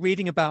pleasure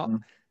reading about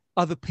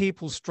other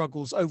people's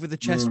struggles over the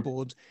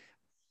chessboard,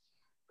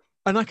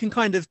 and I can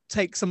kind of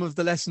take some of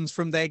the lessons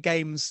from their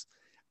games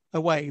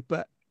away.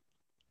 But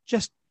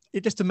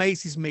it just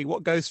amazes me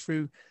what goes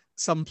through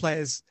some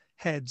players'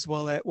 heads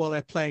while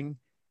they're playing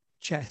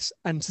chess,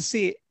 and to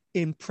see it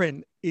in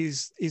print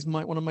is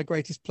one of my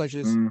greatest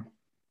pleasures.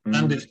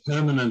 And it's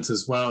permanent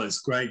as well. It's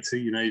great to,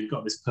 you've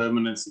got this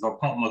permanence. If I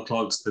pop my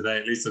clogs today,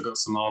 at least I've got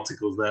some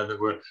articles there that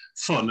were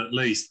fun at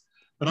least.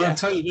 But I'll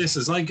tell you this,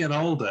 as I get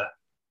older,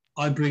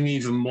 I bring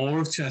even more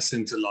of chess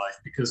into life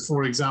because,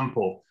 for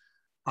example,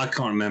 I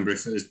can't remember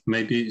if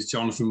maybe it's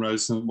Jonathan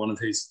Rosen, one of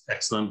his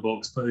excellent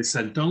books, but he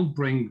said, don't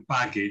bring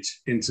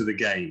baggage into the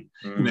game.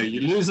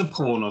 You lose a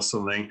pawn or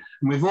something,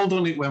 and we've all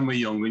done it when we're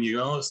young, when you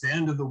go, it's the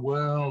end of the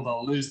world,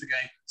 I'll lose the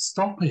game.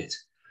 Stop it.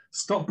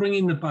 Stop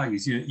bringing the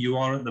baggage. You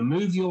are at the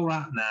move you're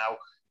at now.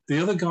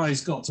 The other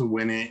guy's got to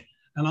win it.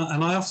 And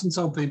I often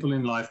tell people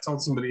in life,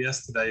 told somebody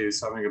yesterday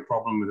who's having a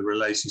problem with a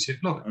relationship,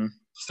 look,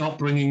 stop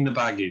bringing the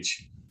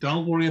baggage.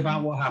 Don't worry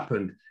about what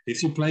happened.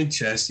 If you played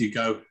chess, you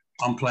go,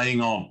 I'm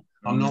playing on.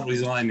 I'm not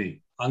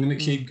resigning. I'm going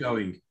to keep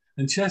going.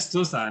 And chess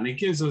does that. And it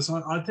gives us,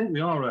 I think we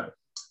are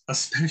a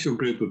special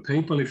group of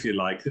people, if you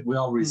like, that we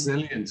are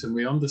resilient and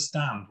we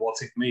understand what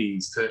it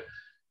means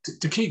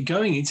to keep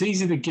going. It's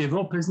easy to give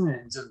up, isn't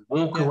it? Just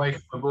walk away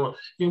from the board.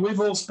 We've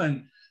all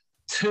spent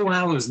 2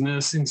 hours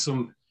nursing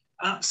some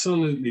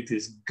absolutely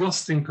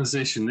disgusting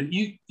position that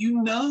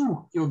you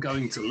know you're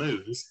going to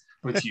lose,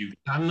 but you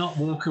cannot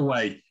walk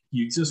away.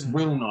 You just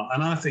will not.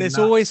 And I think there's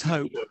always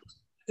hope.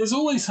 There's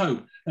always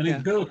hope. And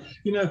it built,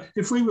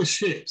 if we were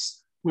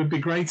ships, we'd be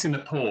great in a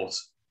port.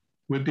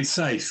 We'd be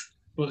safe.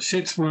 But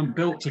ships weren't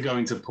built to go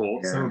into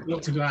ports. They were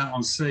built to go out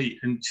on sea.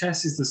 And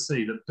chess is the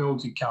sea that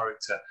builds your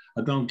character.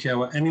 I don't care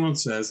what anyone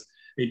says.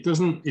 It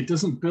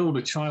doesn't build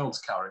a child's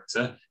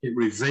character. It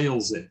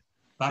reveals it.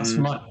 That's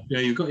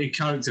you've got your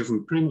character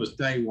from pretty much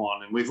day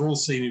one. And we've all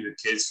seen it with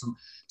kids, from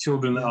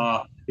children that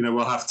are,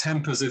 will have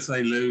tempers if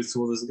they lose,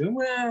 to others that go,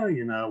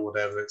 well,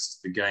 whatever, it's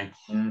just a game.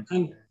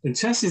 And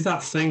chess is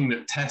that thing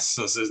that tests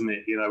us, isn't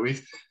it?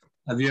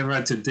 Have you ever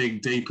had to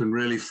dig deep and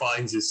really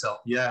find yourself?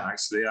 Yeah,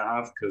 actually, I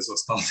have, because I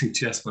started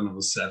chess when I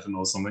was 7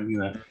 or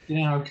something.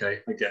 Yeah, okay,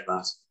 I get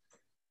that.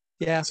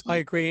 Yeah, I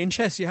agree. In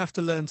chess, you have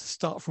to learn to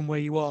start from where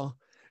you are,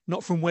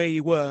 not from where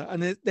you were.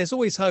 And there's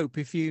always hope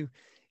if you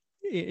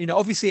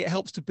obviously it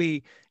helps to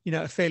be,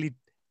 a fairly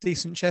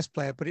decent chess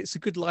player, but it's a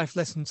good life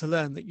lesson to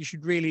learn that you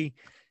should really,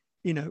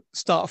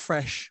 start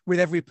fresh with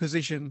every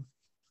position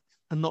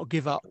and not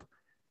give up.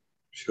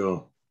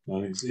 Sure.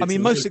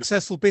 Most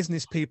successful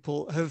business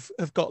people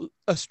have got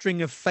a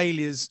string of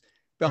failures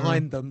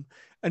behind them.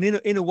 And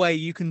in a way,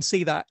 you can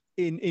see that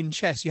in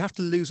chess. You have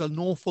to lose an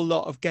awful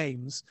lot of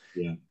games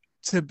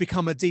to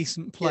become a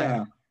decent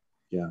player.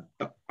 Yeah.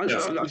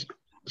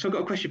 So I've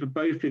got a question for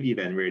both of you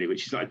then, really,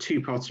 which is like a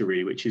two-parter,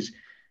 really, which is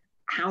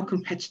how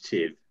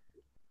competitive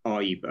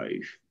are you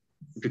both?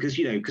 Because,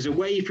 because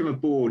away from a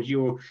board,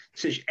 you're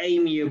such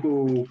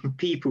amiable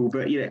people,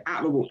 but,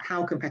 at the board,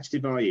 how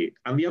competitive are you?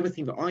 And the other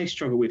thing that I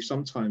struggle with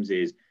sometimes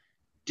is,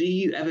 do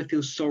you ever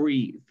feel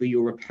sorry for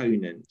your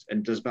opponent?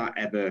 And does that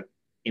ever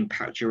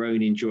impact your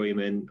own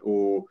enjoyment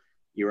or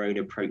your own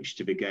approach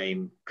to the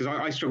game? Because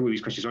I struggle with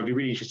these questions. So I'd be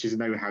really interested to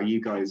know how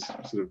you guys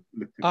sort of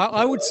look at it.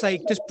 I would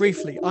say, just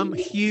briefly, I'm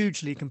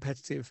hugely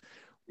competitive,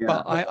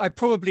 but I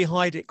probably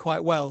hide it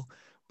quite well.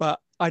 But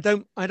I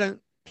don't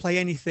play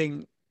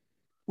anything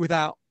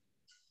without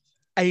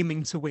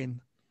aiming to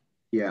win.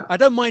 Yeah. I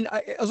don't mind,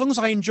 as long as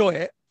I enjoy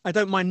it, I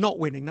don't mind not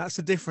winning. That's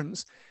the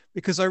difference,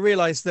 because I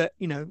realize that,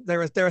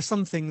 there are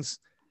some things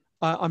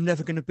I'm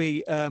never going to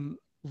be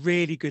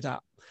really good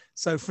at.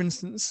 So, for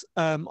instance,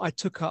 I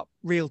took up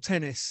real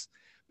tennis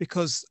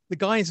because the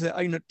guys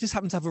that just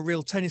happened to have a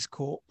real tennis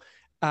court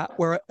at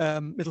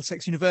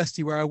Middlesex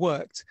University where I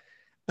worked.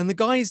 And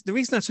the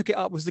reason I took it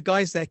up was the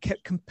guys there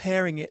kept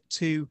comparing it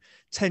to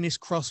tennis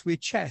cross with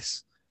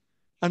chess.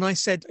 And I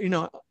said,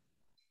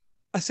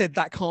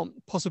 that can't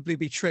possibly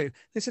be true.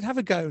 They said, have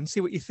a go and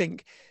see what you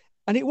think.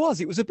 And it was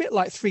a bit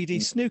like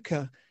 3D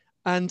snooker.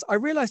 And I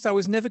realized I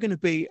was never going to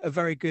be a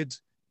very good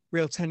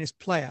real tennis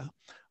player,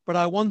 but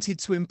I wanted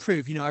to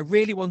improve. I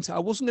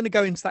wasn't going to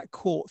go into that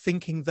court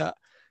thinking that,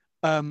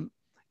 I'm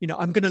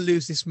going to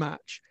lose this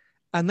match.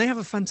 And they have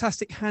a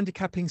fantastic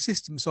handicapping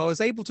system. So I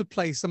was able to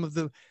play some of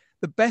the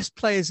best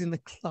players in the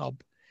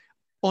club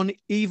on an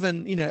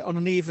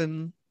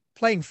even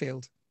playing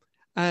field.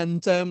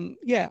 And I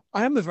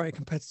am a very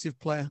competitive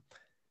player,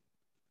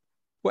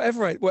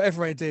 whatever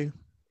I do.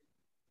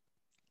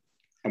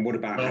 And what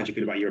about, how do you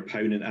feel about your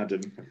opponent,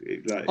 Adam?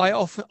 I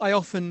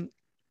often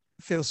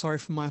feel sorry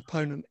for my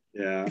opponent.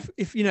 Yeah.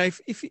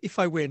 If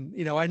I win,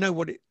 I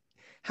know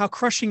how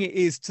crushing it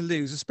is to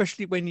lose,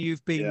 especially when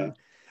you've been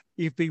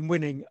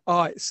winning.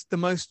 It's the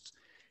most.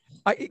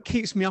 It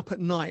keeps me up at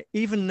night.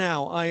 Even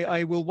now,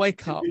 I will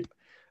wake up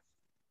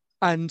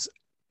and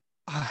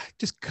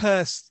just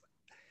curse.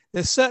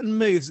 There's certain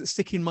moves that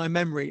stick in my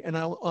memory, and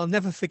I'll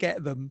never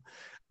forget them.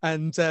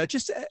 And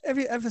just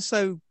ever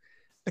so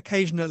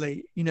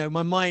occasionally,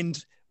 my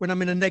mind, when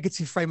I'm in a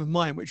negative frame of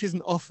mind, which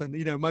isn't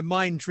often, my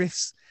mind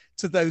drifts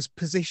to those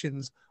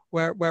positions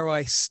where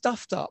I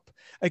stuffed up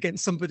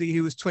against somebody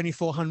who was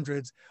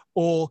 2,400,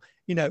 or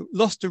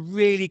lost a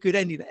really good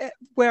ending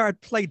where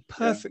I'd played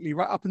perfectly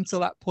right up until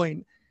that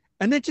point,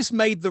 and then just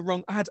made the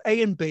wrong. I had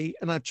A and B,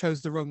 and I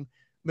chose the wrong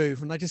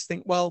move, and I just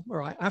think, well, all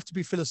right, I have to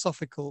be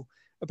philosophical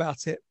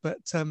about it, but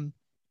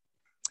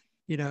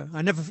you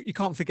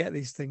can't forget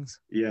these things.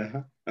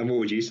 Yeah. And what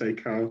would you say,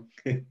 Carl?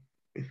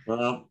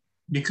 Well,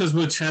 because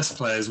we're chess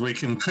players, we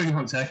can pretty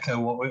much echo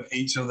what we're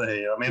each other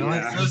here. I mean,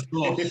 first of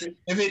all, if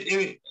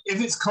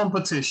it's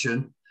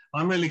competition,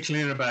 I'm really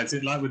clear about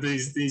it. Like with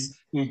these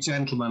new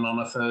gentlemen on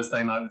a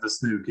Thursday night with the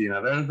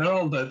snooker, they're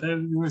older, they're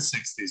in their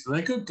 60s, but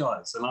they're good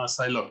guys. And I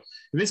say, look,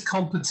 if it's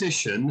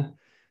competition,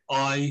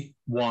 I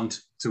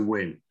want to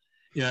win.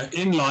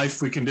 In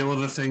life, we can do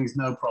other things,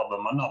 no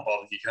problem. I'm not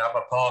bothered. You can have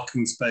a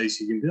parking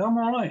space, I'm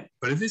all right.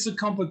 But if it's a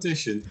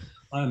competition,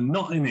 I'm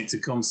not in it to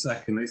come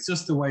second. It's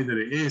just the way that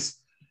it is.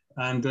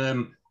 And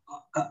to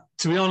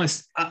be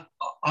honest,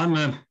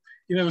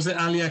 was it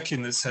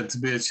Aliekin that said to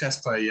be a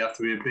chess player, you have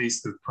to be a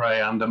beast of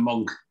prey and a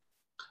monk?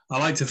 I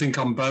like to think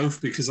I'm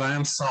both, because I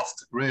am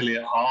soft, really,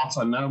 at heart.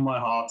 I know my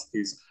heart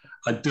is.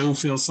 I do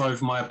feel sorry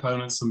for my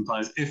opponents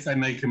sometimes if they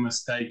make a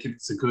mistake, if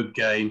it's a good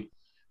game.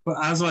 But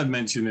as I've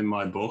mentioned in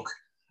my book,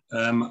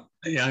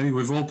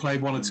 we've all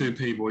played one or two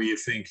people where you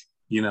think,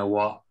 you know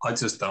what, I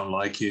just don't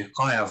like you.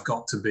 I have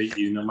got to beat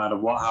you no matter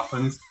what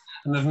happens.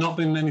 And there's not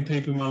been many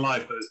people in my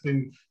life, but there's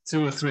been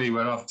 2 or 3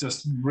 where I've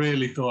just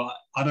really thought,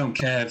 I don't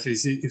care if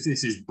this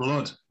is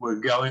blood,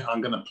 I'm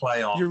going to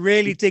play on. You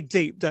really dig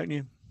deep, don't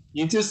you?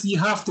 You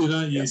have to,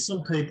 don't you? Yeah.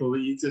 Some people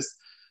that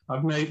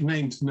I've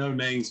named no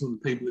names of the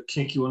people that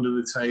kick you under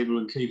the table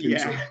and keep you.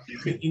 You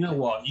think, you know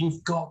what,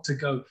 you've got to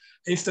go.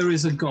 If there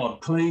is a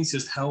God, please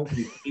just help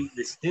me beat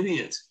this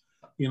idiot.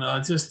 You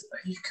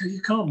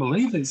can't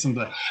believe it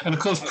sometimes. And of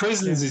course,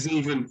 prisons is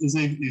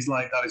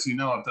like that. As you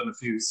know, I've done a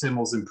few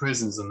simuls in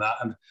prisons and that.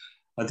 And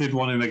I did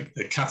one in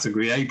a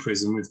category A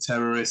prison with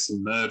terrorists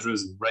and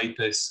murderers and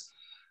rapists.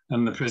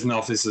 And the prison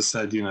officer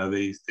said,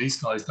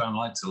 these guys don't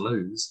like to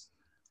lose.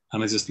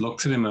 And I just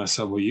looked at him and I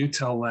said, well, you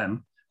tell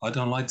them I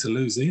don't like to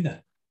lose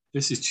either.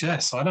 This is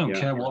chess. I don't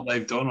care what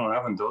they've done or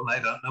haven't done. They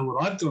don't know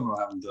what I've done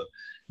or haven't done.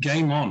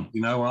 Game on.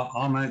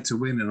 I'm out to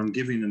win and I'm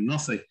giving them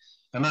nothing.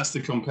 And that's the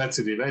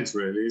competitive edge,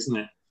 really, isn't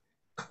it?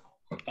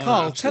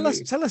 Carl, tell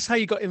us how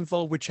you got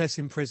involved with chess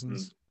in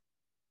prisons.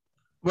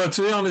 Well,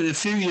 to be honest, a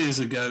few years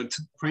ago,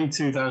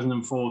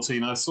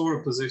 pre-2014, I saw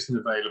a position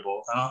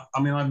available.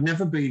 I've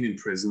never been in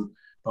prison,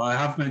 but I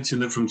have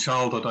mentioned that from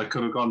childhood I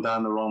could have gone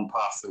down the wrong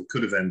path and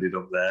could have ended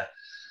up there.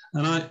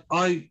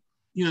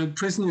 And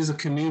prison is a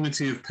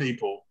community of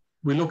people.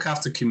 We look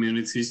after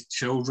communities,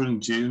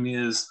 children,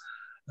 juniors.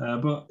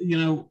 But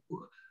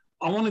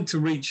I wanted to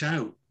reach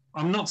out.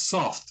 I'm not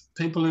soft.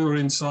 People who are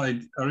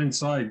inside are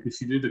inside.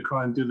 If you do the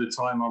crime, do the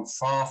time. I'm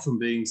far from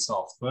being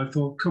soft. But I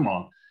thought, come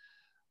on.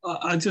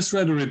 I just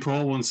read a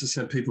report once that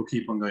said people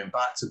keep on going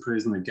back to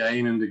prison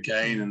again and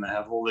again, and they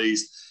have all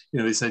these,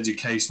 this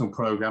educational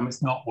program.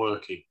 It's not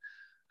working.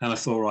 And I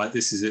thought, right,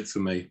 this is it for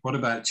me. What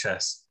about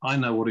chess? I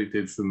know what it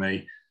did for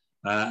me.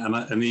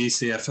 And the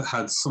ECF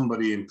had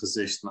somebody in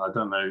position. I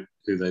don't know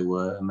who they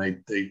were. And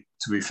they,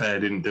 to be fair,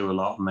 didn't do a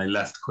lot and they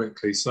left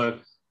quickly. So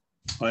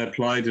I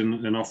applied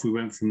and off we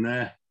went from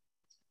there.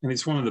 And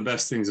it's one of the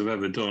best things I've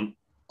ever done,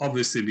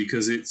 obviously,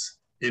 because it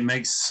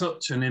makes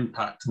such an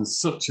impact and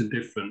such a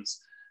difference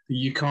that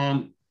you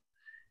can't,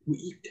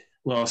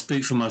 well, I'll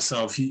speak for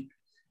myself. You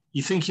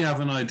think you have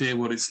an idea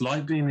what it's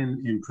like being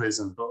in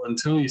prison, but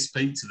until you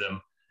speak to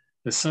them,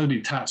 they're so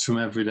detached from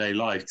everyday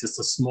life. Just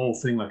a small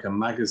thing like a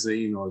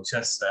magazine or a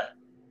chess set,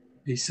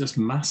 it's just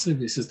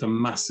massive. It's just a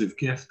massive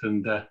gift.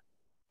 And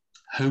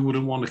who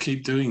wouldn't want to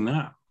keep doing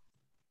that?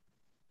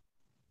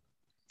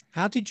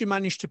 How did you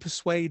manage to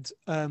persuade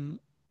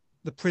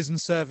the prison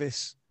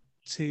service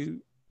to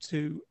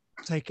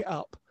take it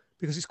up?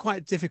 because it's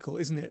quite difficult,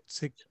 isn't it,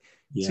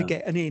 to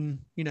get an in,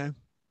 you know?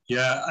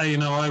 Yeah,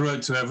 I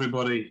wrote to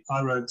everybody.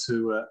 I wrote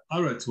to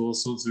all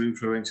sorts of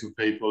influential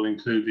people,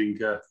 including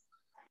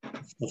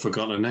I've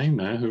forgotten her name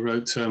now. Who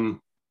wrote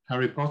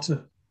Harry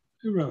Potter?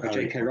 Who wrote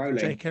Harry J.K. Rowling?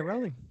 J.K.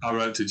 Rowling. I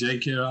wrote to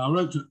J.K. I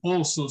wrote to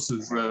all sorts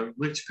of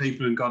rich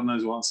people and God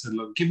knows what. I said,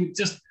 look, give me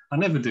I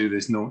never do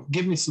this. No,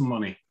 give me some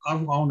money. I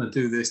want to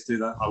do this, do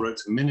that. I wrote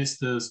to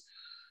ministers,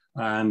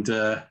 and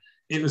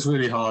it was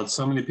really hard.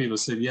 So many people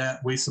said, yeah,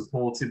 we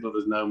support it, but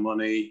there's no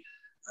money.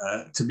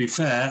 To be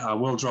fair, I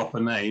will drop a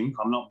name.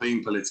 I'm not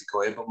being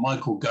political here, but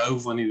Michael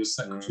Gove, when he was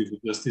Secretary for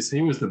Justice,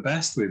 he was the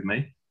best with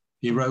me.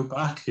 He wrote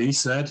back. He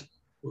said,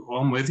 well,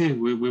 I'm with you.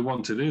 We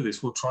want to do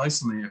this. We'll try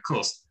something. Of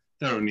course,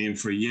 they're only in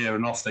for a year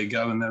and off they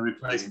go and they're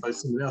replaced by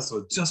somebody else.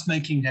 So just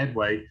making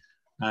headway,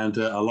 and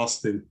I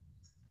lost him.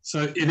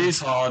 So it is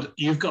hard.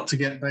 You've got to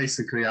get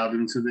basically out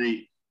into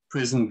the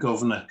prison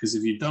governor, because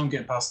if you don't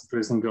get past the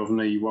prison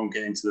governor, you won't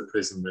get into the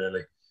prison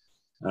really.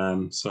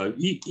 So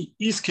you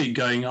just keep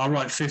going. I'll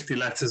write 50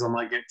 letters. I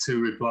might get 2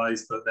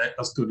 replies, but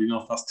that's good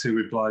enough. That's 2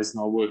 replies,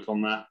 and I'll work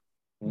on that.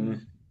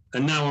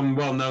 And now I'm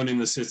well known in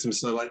the system.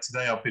 So like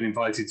today, I've been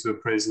invited to a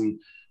prison,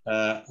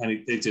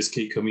 and they just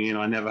keep coming in.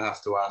 I never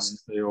have to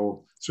ask. They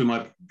all through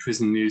my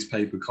prison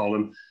newspaper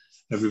column.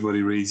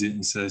 Everybody reads it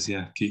and says,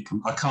 "Yeah, keep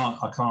coming."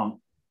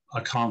 I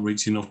can't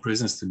reach enough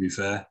prisons, to be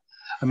fair.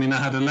 I mean, I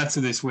had a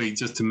letter this week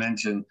just to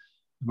mention.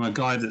 My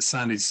guy that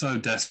sounded so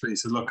desperate, he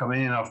said, look, I'm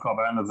in, I've got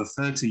about another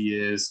 30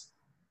 years.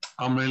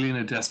 I'm really in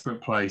a desperate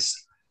place.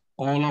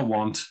 All I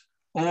want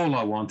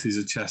is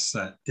a chess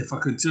set. If I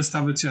could just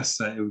have a chess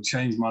set, it would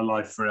change my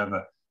life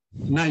forever.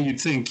 Now you'd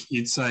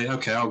say,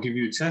 okay, I'll give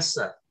you a chess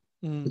set.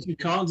 But you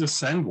can't just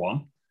send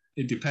one.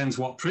 It depends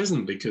what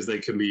prison, because they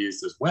can be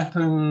used as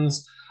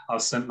weapons.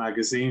 I've sent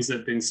magazines that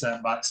have been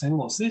sent back saying,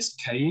 what's this?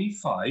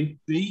 KE5,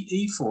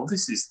 BE4,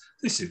 this is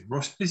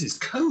Rush, this is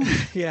code.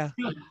 Yeah.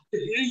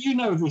 You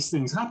know these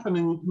things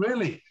happening,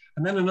 really.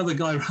 And then another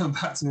guy ran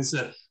back to me and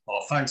said,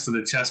 oh, thanks for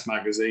the chess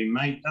magazine,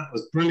 mate. That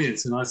was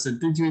brilliant. And I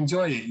said, did you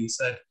enjoy it? He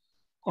said,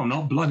 oh, I'm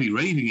not bloody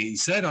reading it. He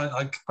said,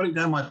 I put it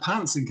down my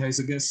pants in case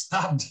I get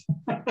stabbed.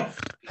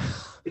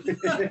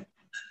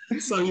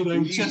 So,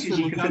 chess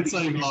really can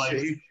save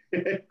lives.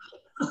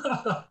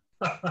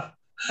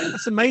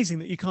 It's amazing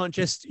that you can't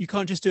just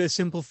do a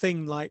simple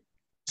thing like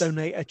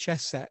donate a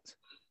chess set.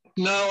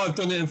 No, I've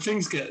done it, and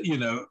things get,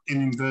 in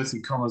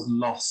inverted commas,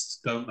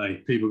 lost, don't they?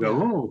 People go,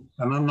 oh,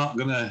 and I'm not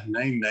going to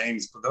name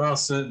names, but there are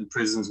certain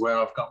prisons where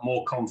I've got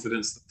more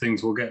confidence that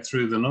things will get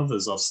through than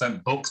others. I've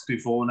sent books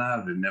before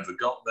now, they've never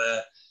got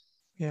there.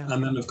 Yeah.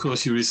 And then, of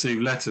course, you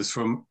receive letters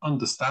from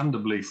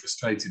understandably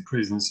frustrated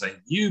prisoners saying,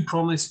 you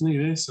promised me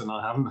this, and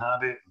I haven't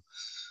had it.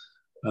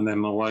 And then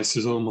my wife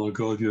says, oh, my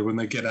God, when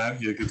they get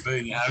out, you could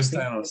burn your house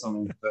down or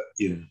something. But,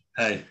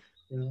 hey,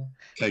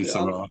 case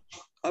of art.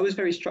 I was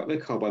very struck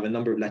with, Carl, by the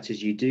number of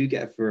letters you do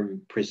get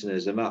from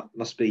prisoners. And that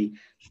must be,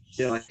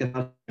 like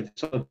some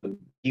of them,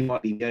 you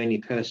might be the only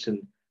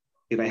person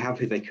who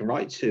they can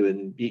write to.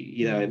 And,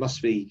 it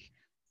must be,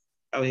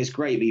 it's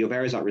great that you're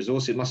there as that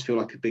resource. It must feel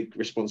like a big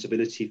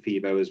responsibility for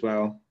you, though, as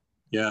well.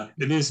 Yeah,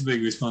 it is a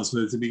big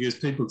responsibility, because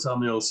people tell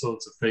me all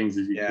sorts of things,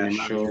 as you can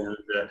imagine. Sure.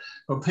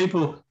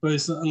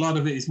 But a lot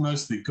of it is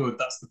mostly good.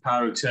 That's the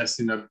power of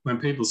chess. When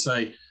people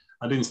say,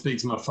 I didn't speak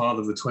to my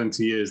father for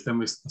 20 years, then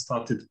we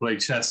started to play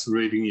chess,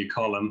 reading your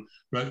column,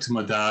 wrote to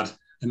my dad,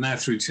 and now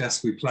through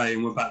chess we play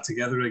and we're back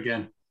together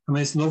again. I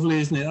mean, it's lovely,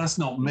 isn't it? That's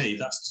not me,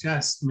 that's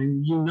chess. I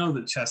mean,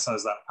 that chess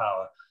has that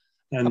power.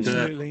 And,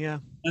 absolutely, yeah.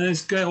 And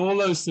it's great, all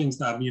those things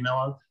that happen,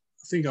 I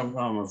think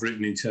I've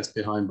written in Chess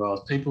Behind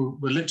Bars. People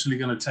were literally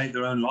going to take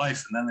their own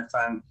life, and then they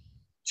found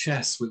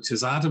chess, which,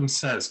 as Adam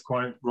says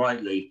quite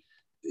rightly,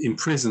 in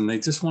prison, they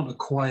just want a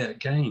quiet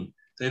game.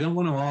 They don't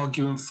want to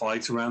argue and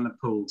fight around the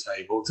pool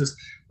table.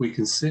 We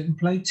can sit and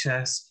play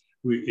chess.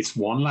 It's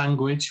one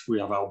language. We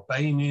have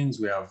Albanians,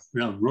 we have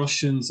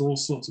Russians, all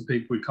sorts of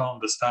people. We can't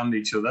understand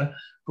each other,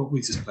 but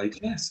we just play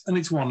chess, and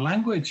it's one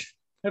language.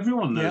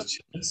 Everyone knows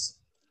chess.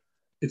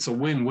 It's a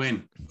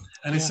win-win,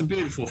 and it's a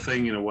beautiful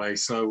thing in a way.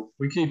 So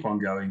we keep on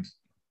going.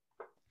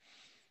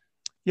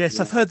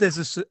 Yes, I've heard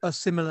there's a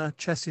similar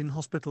chess in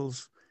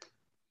hospitals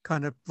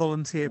kind of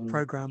volunteer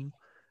program,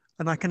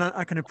 and I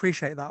can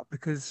appreciate that,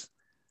 because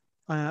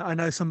I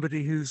know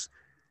somebody who's,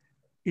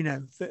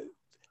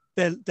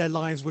 their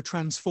lives were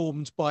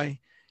transformed by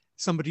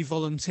somebody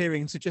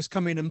volunteering to just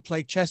come in and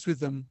play chess with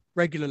them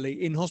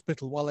regularly in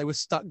hospital while they were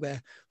stuck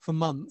there for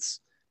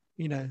months,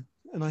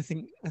 And I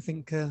think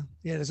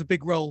there's a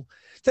big role.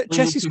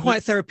 Chess is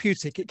quite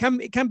therapeutic. It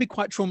can be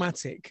quite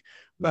traumatic,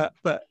 but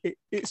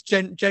it's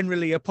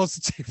generally a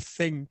positive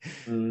thing.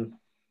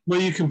 Well,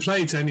 you can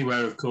play it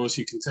anywhere, of course.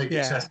 You can take a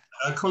chess.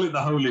 I call it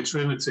the Holy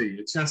Trinity: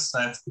 a chess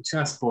set, a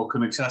chess book,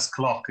 and a chess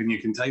clock, and you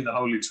can take the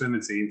Holy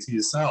Trinity into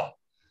yourself.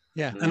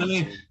 Yeah. And I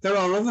mean, there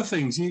are other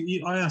things.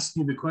 I asked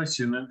you the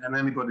question, and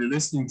anybody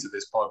listening to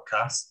this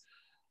podcast,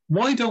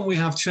 why don't we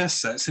have chess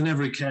sets in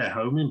every care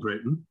home in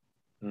Britain?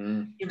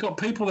 You've got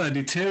people that are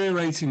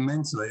deteriorating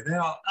mentally. They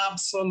are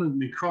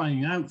absolutely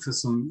crying out for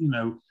some,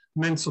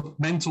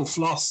 mental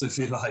floss, if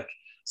you like,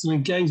 some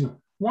engagement.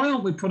 Why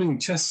aren't we putting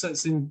chess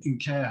sets in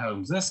care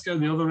homes? Let's go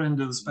the other end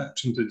of the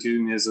spectrum to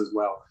juniors as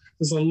well.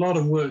 There's a lot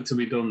of work to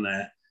be done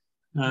there.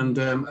 And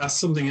that's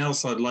something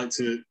else I'd like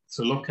to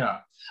look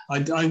at. I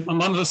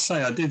must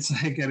say, I did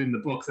say again in the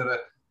book that,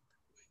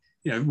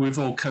 we've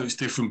all coached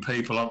different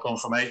people. I've gone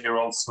from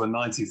 8-year-olds to a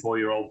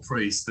 94-year-old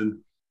priest. And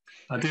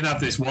I did have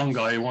this one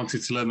guy who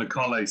wanted to learn the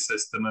college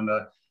system. And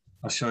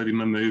I showed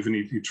him a move and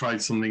he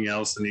tried something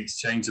else and he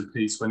exchanged a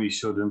piece when he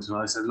shouldn't. And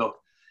I said, look,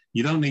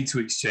 you don't need to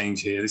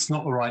exchange here. It's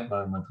not the right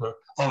moment. But,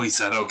 he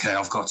said, okay,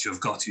 I've got you.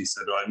 He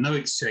said, right, no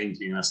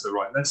exchanging. And I said,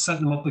 right, let's set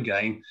them up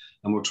again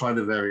and we'll try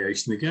the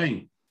variation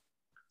again.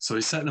 So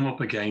he set them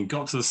up again,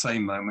 got to the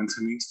same moment,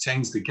 and he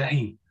exchanged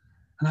again.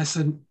 And I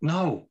said,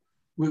 no,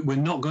 we're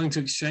not going to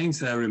exchange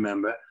there,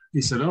 remember?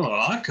 He said,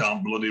 I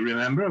can't bloody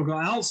remember. I've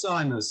got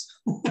Alzheimer's.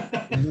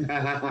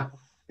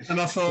 And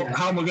I thought,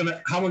 how am I going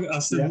to, I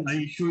said, are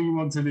you sure you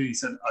want to do? He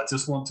said, I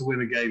just want to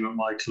win a game at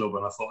my club.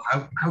 And I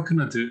thought, how can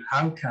I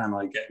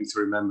get him to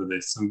remember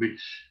this? And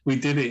we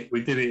did it.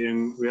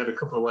 And we had a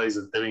couple of ways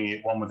of doing it.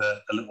 One with a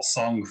little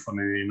song,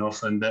 funnily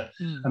enough. And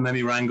then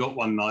he rang up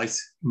one night,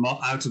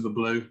 out of the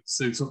blue,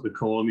 suits up the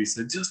call. And he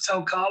said, just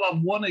tell Carl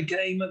I've won a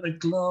game at the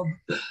club.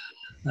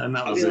 And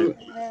that was it.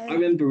 I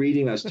remember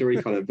reading that story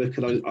kind of book,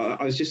 and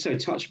I was just so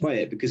touched by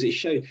it because it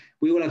showed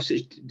we all have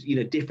such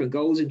different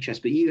goals in chess,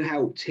 but you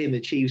helped him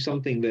achieve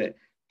something that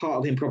part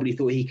of him probably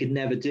thought he could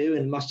never do,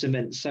 and must have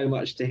meant so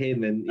much to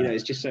him. And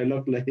it's just so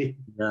lovely.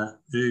 Yeah,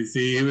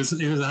 he was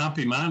a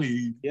happy man.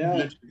 He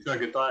literally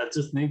said, I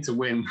just need to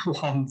win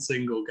one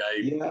single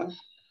game. Yeah.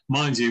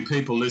 Mind you,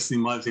 people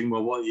listening might think,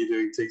 well, what are you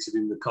doing teaching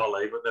in the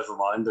college? But never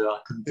mind, I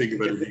couldn't think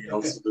of anything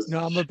else. No,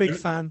 I'm a big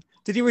fan.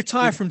 Did he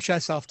retire from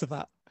chess after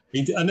that?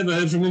 I never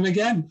heard from him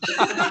again.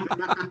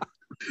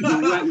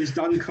 Your work was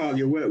done, Carl.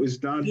 Your work was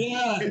done.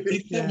 Yeah, he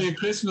sent me a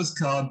Christmas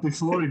card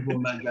before he'd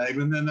won that game,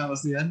 and then that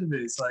was the end of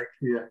it. It's like,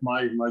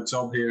 my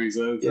job here is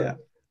over. Yeah.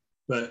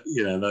 But,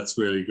 that's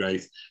really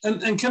great.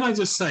 And can I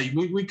just say,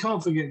 we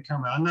can't forget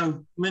Cameron. I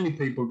know many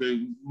people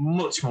do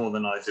much more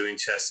than I do in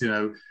chess.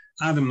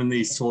 Adam and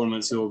these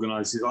tournaments he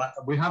organises,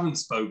 we haven't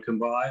spoken,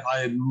 but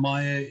I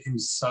admire him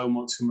so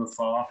much from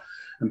afar,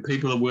 and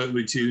people that work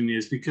with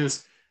juniors,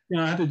 because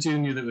I had a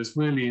junior that was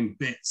really in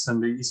bits,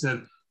 and he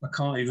said, I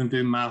can't even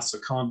do maths, I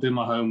can't do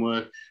my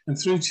homework. And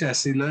through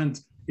chess, he learned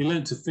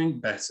to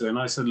think better. And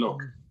I said,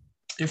 look,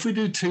 if we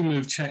do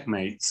 2-move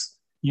checkmates,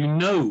 you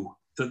know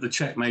that the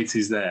checkmate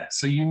is there.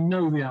 So you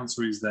know the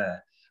answer is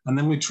there. And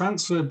then we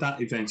transferred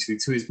that eventually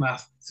to his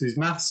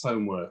maths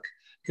homework.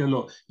 Go,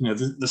 look,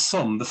 the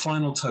sum, the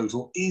final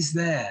total is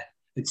there.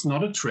 It's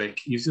not a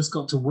trick. You've just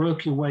got to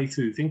work your way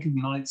through. Think of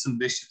knights and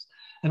bishops.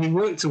 And he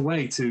worked a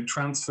way to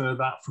transfer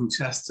that from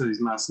chess to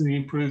his maths, and he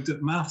improved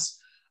at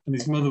maths. And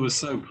his mother was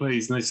so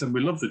pleased. And they said,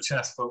 we love the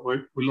chess, but we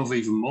love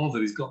even more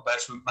that he's got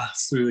better at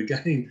maths through the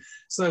game.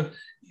 So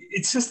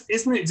it's just,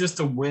 isn't it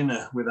just a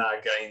winner with our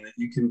game that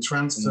you can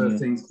transfer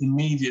things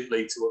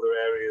immediately to other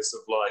areas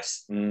of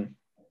life?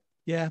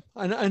 Yeah,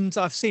 and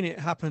I've seen it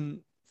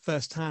happen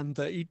firsthand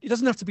that it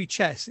doesn't have to be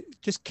chess.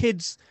 Just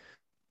kids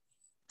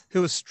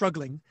who are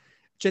struggling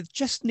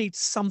just need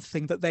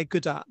something that they're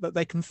good at, that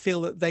they can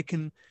feel that they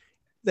can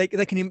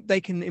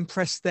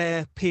impress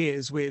their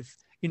peers with.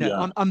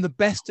 I'm the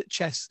best at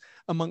chess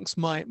amongst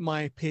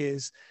my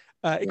peers.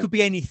 It could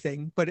be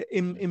anything, but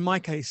in my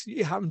case,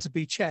 it happened to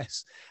be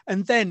chess.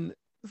 And then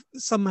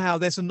somehow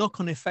there's a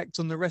knock-on effect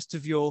on the rest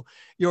of your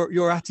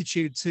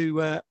attitude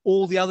to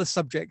all the other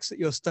subjects that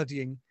you're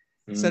studying.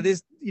 So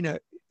there's,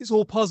 it's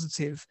all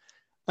positive.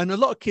 And a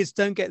lot of kids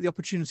don't get the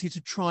opportunity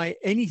to try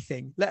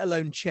anything, let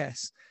alone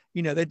chess.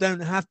 They don't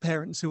have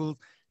parents who will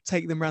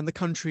take them around the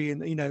country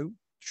and,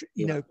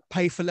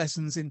 pay for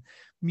lessons in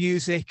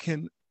music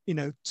and,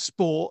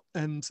 sport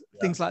and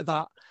things like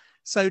that.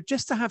 So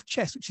just to have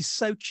chess, which is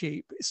so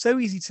cheap, it's so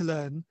easy to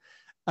learn.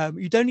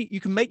 You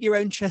can make your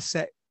own chess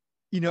set.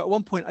 At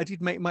one point I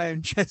did make my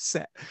own chess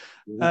set.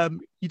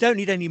 You don't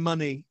need any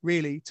money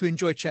really to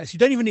enjoy chess. You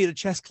don't even need a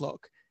chess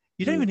clock.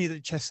 You don't even need a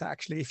chess set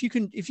actually. If you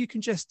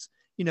can just,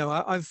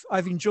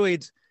 I've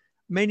enjoyed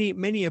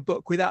many a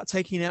book without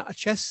taking out a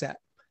chess set.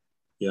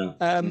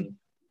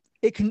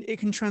 It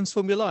can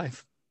transform your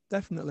life,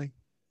 definitely.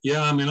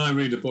 Yeah, I mean, I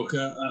read a book.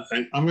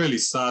 I'm really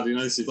sad.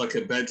 This is like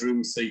a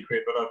bedroom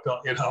secret, but I've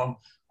got,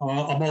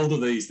 I'm older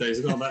these days.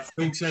 I've got about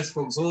 3 chess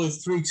books. All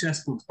those 3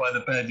 chess books by the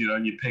bed,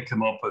 and you pick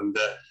them up, and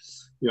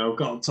I've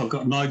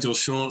got Nigel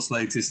Short's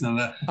latest, and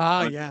I'm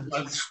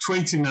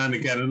tweeting now and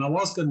again. And I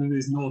was going to do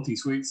this naughty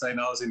tweet saying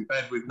I was in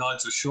bed with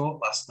Nigel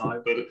Short last night,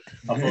 but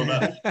I thought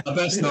that I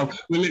best not.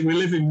 We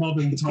live in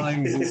modern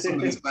times, and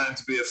somebody's bound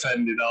to be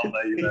offended, aren't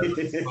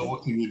they? But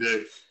what can you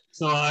do?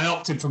 So I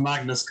opted for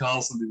Magnus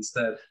Carlsen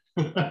instead.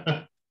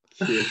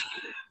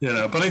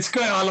 But it's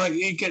great. I like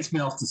it. Gets me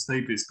off to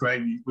sleep. It's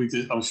great.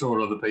 I'm sure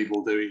other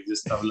people do. You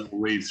just have a little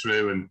read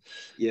through, and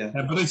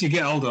but as you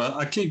get older,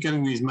 I keep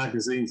getting these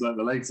magazines like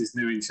the latest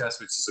New in Chess,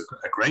 which is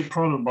a great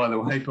product, by the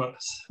way. But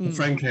a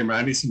friend came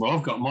around. He said, "Well,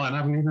 I've got mine. I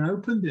haven't even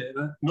opened it.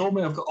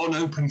 Normally, I've got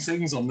unopened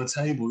things on the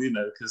table,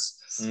 because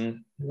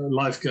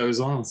life goes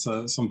on.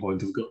 So at some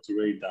point, I've got to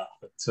read that.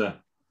 But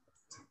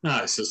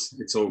no,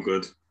 it's all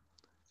good."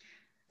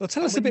 Well,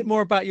 tell us a bit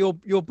more about your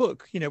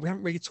book. We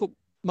haven't really talked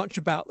much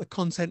about the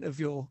content of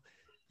your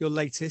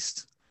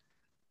latest.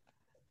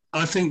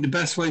 I think the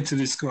best way to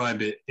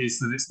describe it is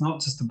that it's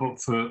not just a book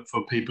for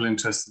people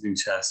interested in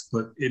chess,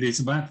 but it is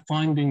about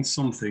finding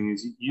something,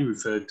 as you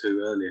referred to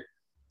earlier,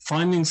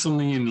 finding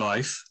something in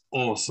life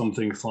or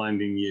something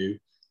finding you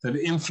that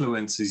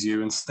influences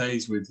you and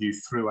stays with you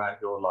throughout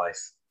your life.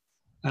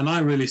 And I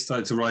really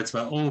started to write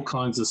about all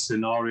kinds of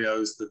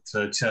scenarios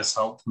that chess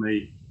helped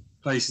me,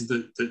 places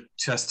that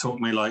chess taught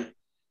me, like,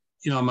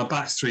 I'm a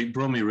backstreet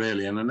brummie,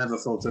 really, and I never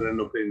thought I'd end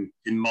up in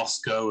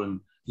Moscow and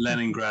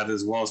Leningrad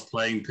as was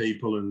playing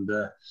people, and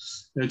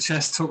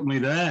chess took me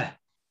there,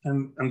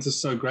 and I'm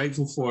just so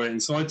grateful for it.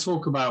 And so I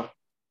talk about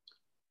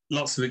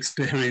lots of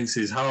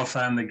experiences, how I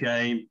found the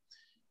game,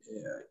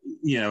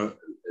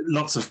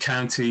 lots of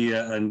county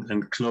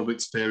and club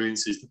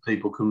experiences that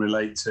people can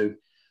relate to,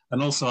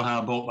 and also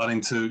how I brought that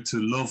into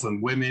love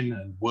and women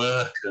and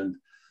work, and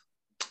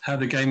how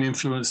the game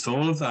influenced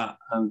all of that.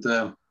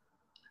 And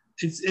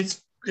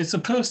it's a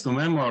personal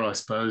memoir, I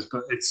suppose,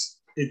 but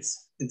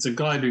it's a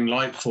guiding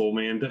light for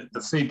me, and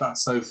the feedback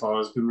so far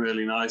has been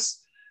really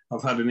nice.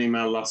 I've had an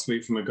email last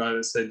week from a guy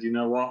that said, "You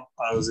know what?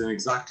 I was in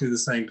exactly the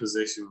same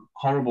position,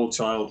 horrible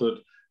childhood,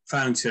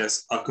 found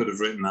chess. I could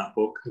have written that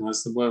book." And I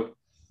said, "Well,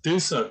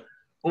 do so."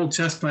 All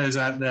chess players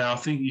out there, I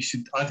think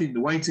the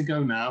way to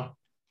go now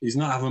is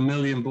not have a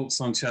million books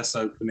on chess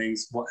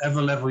openings.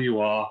 Whatever level you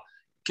are,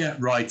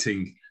 get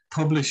writing.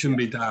 Publish and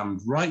be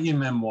damned. Write your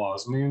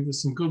memoirs. I mean,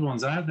 there's some good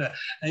ones out there.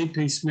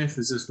 A.P. Smith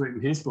has just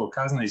written his book,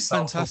 hasn't he?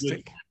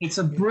 Fantastic. It's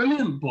a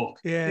brilliant book.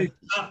 Yeah.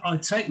 I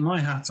take my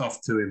hat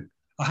off to him.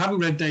 I haven't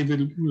read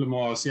David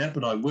Lamar's yet,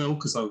 but I will,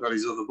 because I've got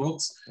his other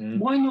books.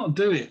 Why not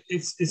do it?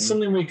 It's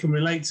something we can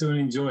relate to and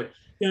enjoy.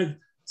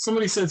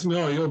 Somebody said to me,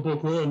 "Oh, your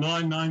book,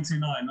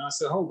 $9.99." I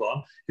said, "Hold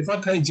on. If I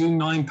paid you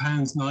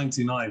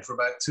 £9.99 for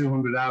about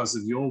 200 hours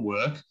of your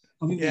work,"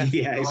 Yeah,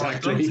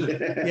 exactly.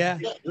 Yeah.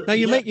 No,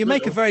 you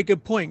make a very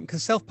good point,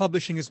 because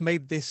self-publishing has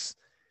made this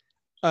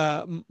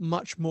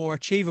much more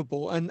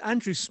achievable. And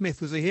Andrew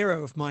Smith was a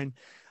hero of mine,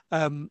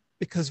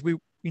 because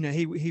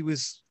he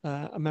was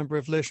a member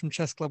of Lewisham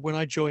Chess Club when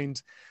I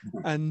joined,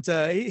 and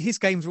his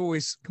games were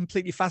always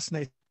completely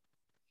fascinating.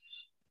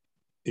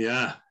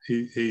 Yeah,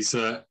 he's.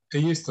 Are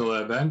you still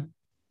there, Ben?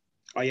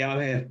 Oh yeah,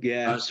 I'm here.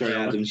 Yeah, sorry,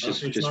 Adam's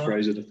just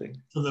frozen, I think.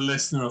 For the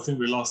listener, I think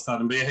we lost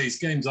Adam. But yeah, his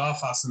games are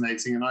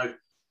fascinating, and I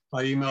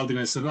emailed him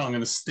and said, "I'm going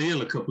to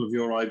steal a couple of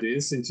your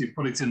ideas since you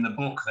put it in the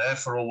book there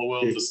for all the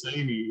world to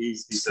see." And he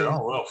said,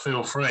 "Oh, well,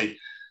 feel free."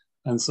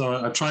 And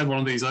so I tried one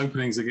of these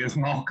openings against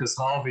Marcus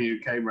Harvey, who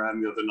came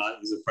around the other night,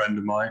 was a friend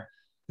of mine,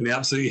 and he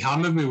absolutely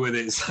hammered me with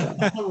it. So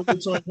we'll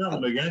try that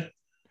one again.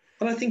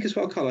 And I think as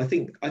well, Carl, I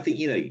think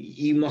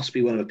you must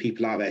be one of the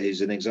people out there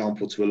who's an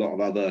example to a lot of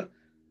other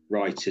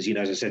writers.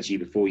 As I said to you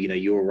before,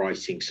 your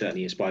writing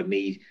certainly inspired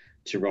me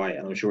to write,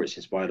 and I'm sure it's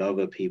inspired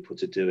other people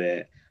to do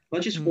it. And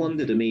I just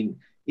wondered, I mean,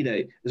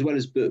 as well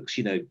as books,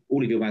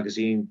 all of your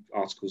magazine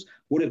articles,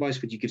 what advice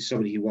would you give to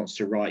somebody who wants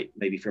to write,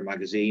 maybe for a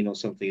magazine or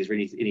something? Is there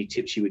any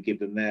tips you would give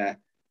them there?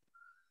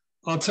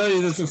 I'll tell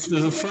you, there's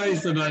a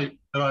phrase that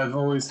I've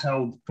always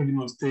held pretty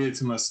much dear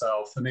to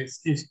myself, and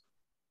it's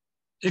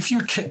if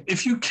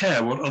you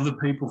care what other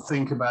people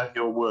think about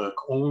your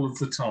work all of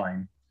the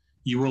time,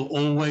 you will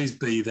always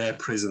be their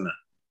prisoner.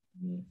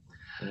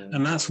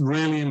 And that's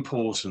really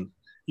important.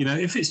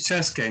 If it's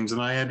chess games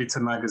and I edit a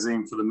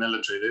magazine for the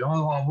military,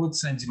 I would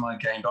send you my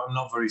game, but I'm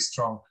not very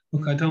strong.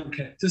 Look, I don't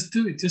care. Just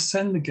do it. Just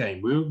send the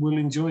game. We'll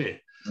enjoy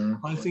it.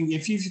 I think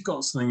if you've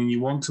got something and you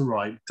want to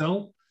write,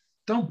 don't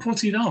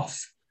put it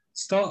off.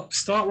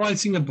 Start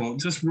writing a book.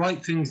 Just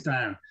write things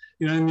down.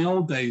 In the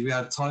old days, we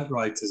had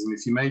typewriters, and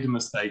if you made a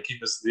mistake, it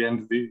was the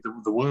end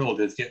of the world.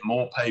 You'd get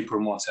more paper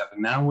and whatever.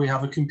 Now we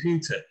have a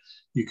computer.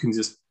 You can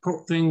just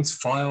put things,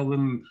 file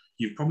them.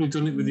 You've probably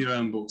done it with your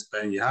own books,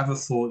 Ben. You have a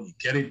thought, you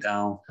get it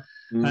down,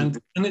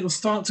 and it will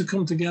start to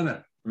come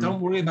together.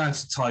 Don't worry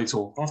about a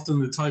title.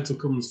 Often the title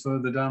comes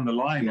further down the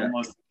line,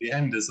 almost at the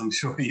end, as I'm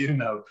sure you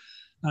know.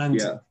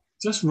 And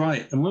just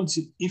write. And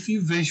if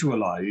you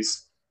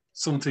visualize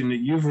something that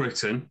you've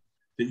written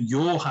that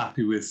you're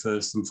happy with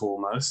first and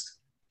foremost,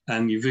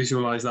 and you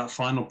visualize that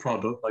final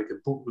product, like a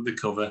book with the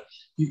cover,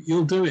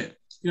 you'll do it.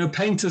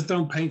 Painters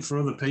don't paint for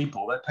other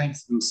people. They paint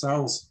for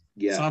themselves.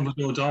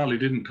 Salvador Dali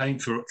didn't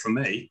paint for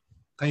me,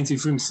 painting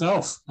for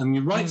himself. And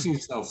you write for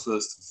yourself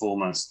first and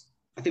foremost.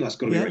 I think that's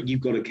got to be right.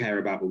 You've got to care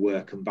about the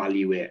work and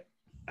value it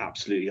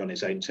absolutely on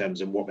its own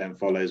terms, and what then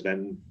follows,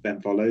 then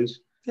follows.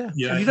 Yeah.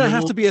 And you don't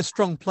have to be a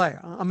strong player.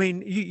 I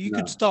mean, you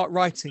could start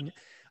writing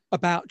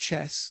about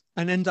chess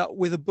and end up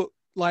with a book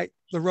like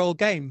the Royal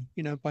Game,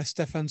 by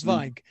Stefan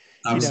Zweig,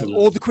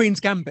 or the Queen's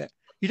Gambit.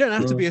 You don't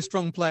have to be a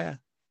strong player.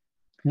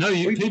 No,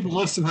 people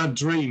must have had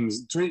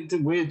dreams,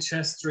 weird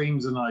chess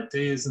dreams and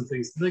ideas and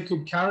things they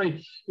could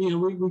carry.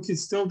 We could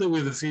still do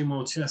with a few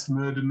more chess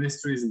murder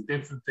mysteries and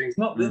different things.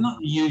 They're not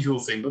the usual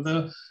thing, but there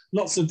are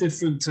lots of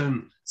different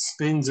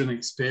spins and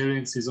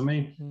experiences. I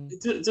mean,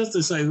 just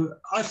to say,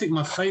 I think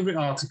my favourite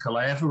article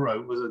I ever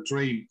wrote was a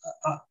dream.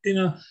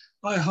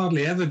 I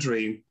hardly ever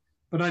dream,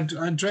 but I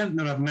dreamt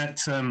that I've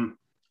met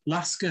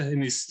Lasker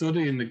in his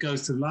study, and the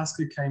ghost of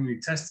Lasker came and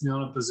he tested me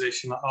on a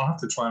position. I'll have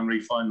to try and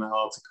re-find that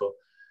article.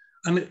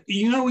 And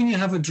when you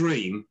have a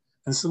dream,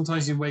 and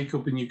sometimes you wake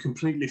up and you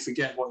completely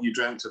forget what you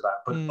dreamt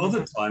about, but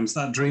other times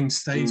that dream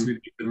stays with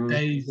you for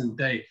days and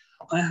days.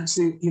 I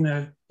actually,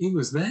 he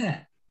was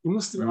there. He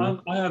must have.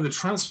 I either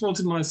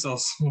transported myself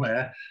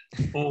somewhere,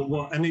 or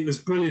what? And it was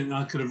brilliant.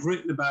 I could have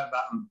written about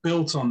that and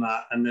built on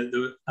that, and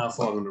how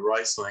far I'm going to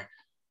write something.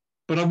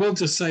 But I will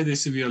just say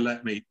this, if you'll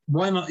let me.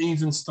 Why not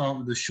even start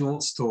with a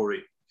short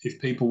story if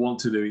people want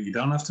to do it? You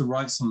don't have to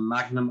write some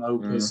magnum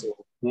opus or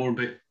War a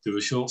bit. Do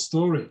a short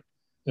story.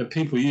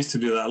 People used to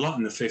do that a lot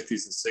in the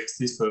 50s and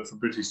 60s for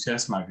British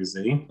Chess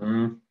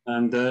Magazine.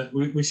 And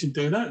we should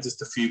do that,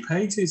 just a few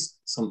pages,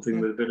 something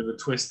with a bit of a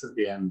twist at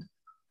the end.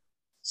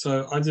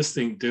 So I just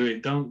think do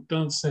it.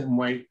 Don't sit and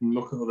wait and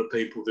look at other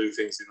people do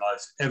things in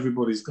life.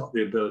 Everybody's got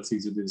the ability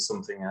to do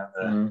something out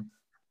there.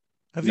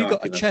 Have you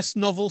got a chess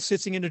novel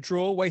sitting in a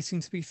drawer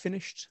waiting to be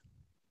finished?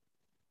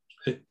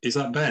 Is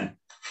that Ben?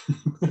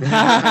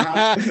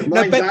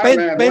 No,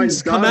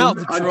 Ben's come out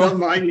the drawer. I've done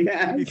mine,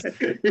 yeah.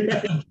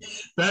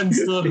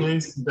 Ben's done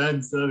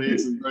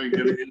his. I'm very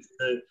good at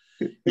it.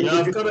 Yeah,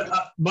 I've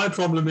got my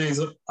problem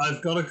is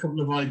I've got a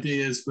couple of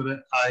ideas, but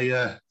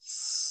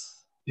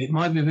it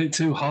might be a bit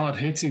too hard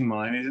hitting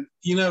mine.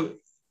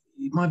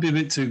 It might be a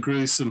bit too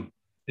gruesome.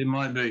 It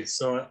might be.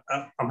 So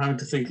I'm having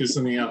to think of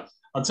something else.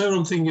 I'll tell you what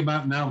I'm thinking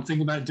about now. I'm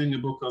thinking about doing a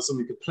book on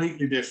something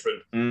completely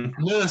different.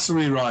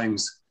 Nursery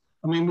rhymes.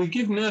 I mean, we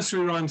give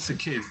nursery rhymes to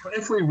kids, but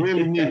if we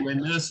really knew where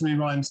nursery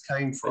rhymes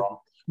came from,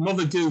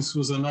 Mother Goose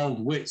was an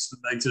old witch that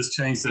they just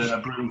changed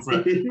their broom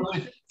for.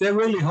 They're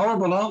really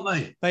horrible, aren't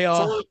they? They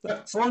are.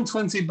 4 and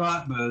 20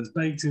 blackbirds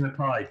baked in a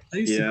pie. I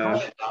used to call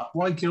it that.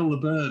 Why kill the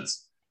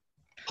birds?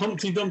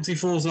 Humpty Dumpty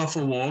falls off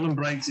a wall and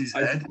breaks his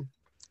head.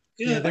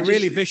 They're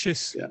really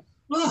vicious. Yeah.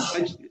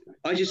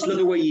 I just love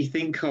the way you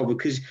think, Carl,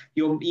 because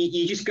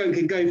you just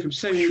can go from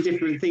so many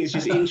different things,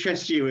 just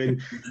interest you,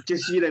 and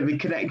just the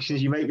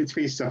connections you make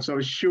between stuff. So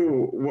I'm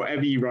sure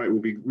whatever you write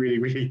will be really,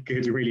 really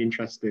good and really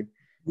interesting.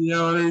 Yeah,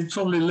 well, it's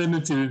probably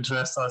limited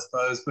interest, I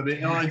suppose. But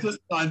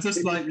I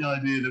just like the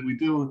idea that we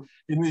do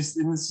in this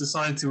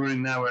society we're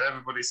in now, where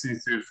everybody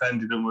seems to be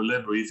offended and we're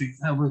liberal. You think,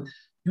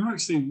 you're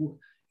actually.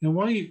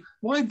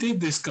 Why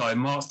did this guy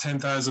march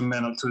 10,000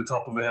 men up to the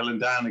top of a hill and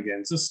down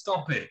again? Just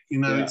stop it.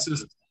 It's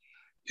just.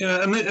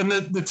 And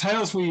the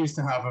tales we used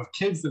to have of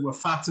kids that were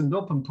fattened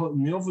up and put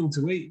in the oven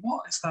to eat.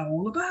 What is that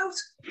all about?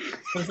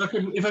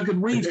 If I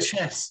could read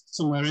chess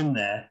somewhere in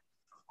there,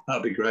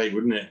 that'd be great,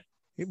 wouldn't it?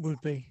 It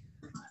would be.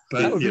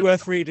 But that would be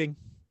worth reading.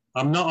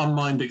 I'm not on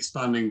mind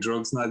expanding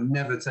drugs, and I've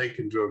never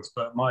taken drugs.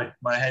 But my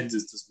head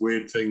is just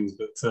weird things.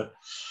 But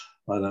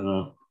I don't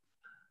know.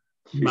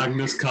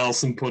 Magnus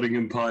Carlsen pudding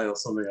and pie or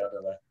something, I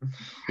don't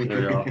know.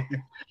 There we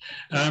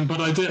are. But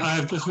I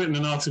have just written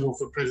an article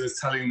for prisoners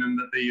telling them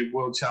that the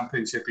World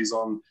Championship is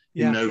on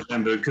in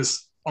November,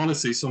 because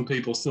honestly some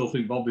people still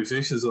think Bobby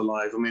Fischer's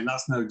alive. I mean,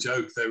 that's no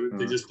joke.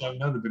 They just don't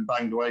know. They've been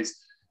banged away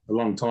a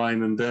long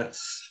time, and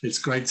it's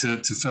great to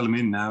fill them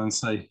in now and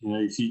say,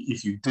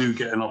 if you do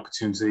get an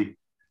opportunity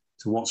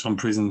to watch on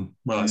prison,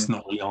 well, it's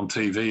not really on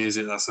TV, is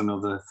it? That's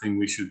another thing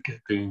we should get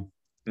doing.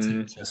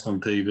 Chess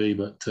on TV,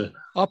 but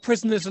are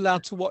prisoners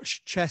allowed to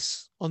watch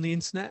chess on the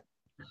internet?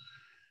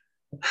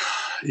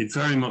 It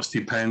very much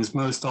depends.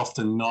 Most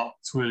often not.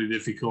 It's really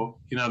difficult.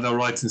 They'll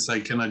write and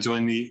say, can I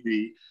join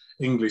the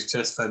English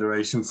Chess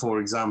Federation, for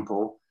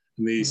example?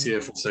 And the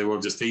ECF will say, well,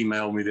 just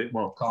email me.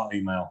 Well, can't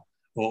email.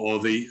 Or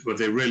they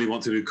really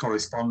want to do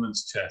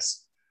correspondence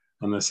chess.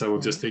 And they say, well,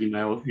 just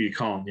email. You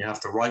can't. You have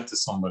to write to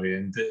somebody.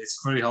 And it's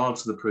very hard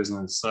for the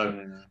prisoners. So,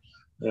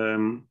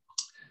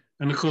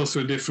 and of course,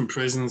 there are different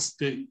prisons.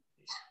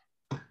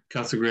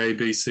 Category A,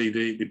 B, C,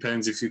 D. It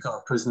depends. If you've got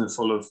a prisoner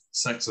full of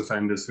sex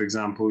offenders, for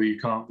example,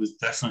 there's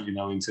definitely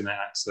no internet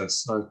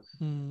access. So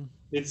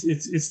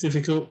it's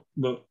difficult,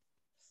 but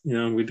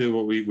we do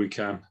what we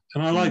can.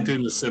 And I like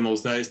doing the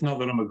simuls there. It's not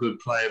that I'm a good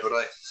player, but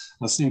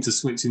I seem to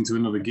switch into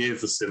another gear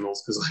for simuls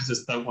because I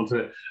just don't want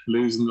to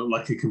lose and look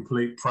like a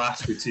complete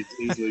prat, which is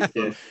easily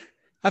done.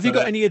 Have you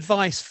got any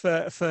advice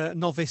for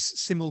novice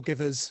simul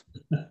givers?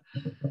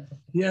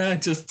 Yeah,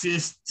 just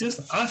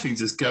I think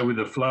just go with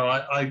the flow.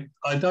 I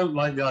don't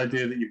like the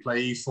idea that you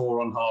play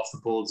E4 on half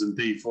the boards and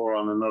D4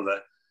 on another.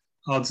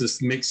 I'll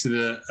just mix it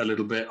a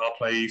little bit. I'll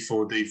play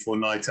E4, D4,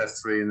 knight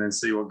F3, and then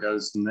see what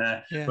goes from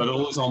there. Yeah. But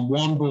always on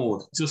one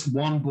board, just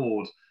one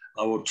board.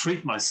 I will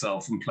treat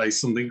myself and play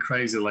something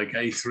crazy like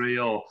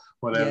A3 or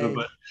whatever. Yeah.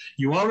 But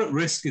you are at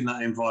risk in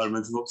that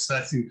environment of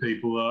upsetting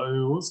people.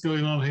 Oh, what's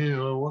going on here?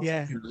 Or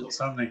what's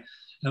happening?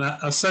 And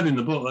I said in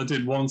the book, I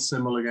did one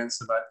simul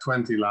against about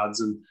 20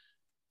 lads, and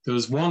there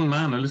was one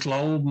man, a little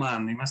old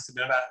man. He must have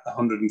been about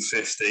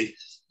 150.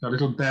 Got a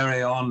little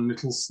beret on,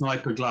 little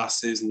sniper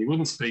glasses, and he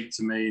wouldn't speak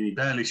to me, and he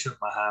barely shook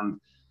my hand.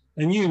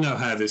 And you know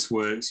how this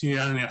works. You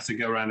only have to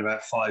go around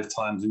about 5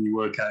 times and you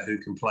work out who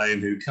can play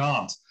and who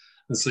can't.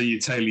 And so you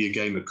tailor your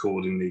game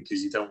accordingly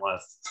because you don't want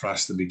to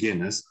thrash the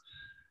beginners.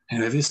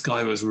 And this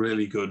guy was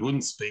really good,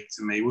 wouldn't speak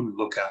to me, wouldn't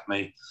look at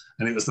me.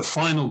 And it was the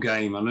final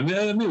game. And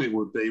I knew it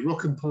would be.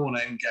 Rook and pawn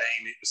end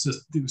game.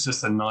 It was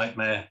just a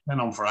nightmare.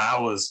 Went on for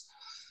hours.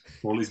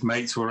 All his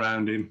mates were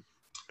around him.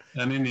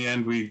 And in the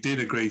end, we did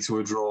agree to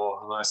a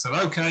draw. And I said,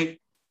 okay,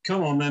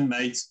 come on then,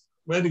 mate.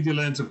 Where did you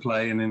learn to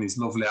play? And in his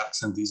lovely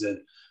accent, he said,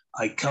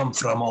 I come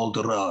from old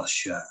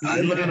Russia. I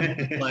learned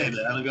to play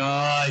there. And I go,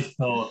 I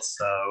thought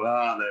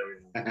so.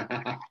 There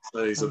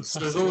we go. So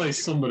there's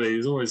always somebody,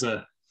 there's always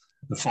the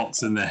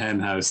fox in the hen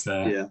house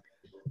there. Yeah.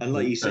 And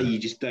like you say, you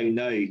just don't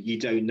know. You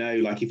don't know.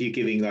 Like if you're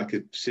giving like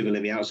a civil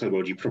in the outside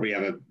world, you probably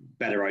have a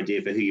better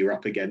idea for who you're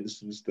up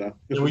against and stuff.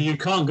 Well, you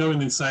can't go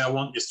in and say, I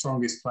want your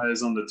strongest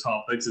players on the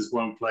top. They just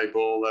won't play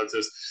ball.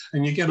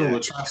 And you get all the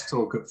trash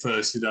talk at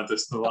first. You know,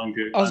 this the long.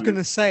 I was going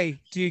to say,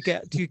 do you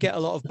get a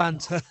lot of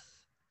banter?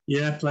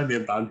 Yeah, plenty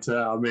of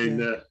banter. I mean,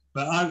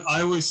 but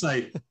I always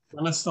say,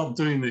 when I stop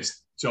doing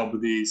this job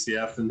with the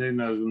ECF, and who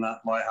knows when that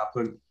might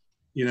happen,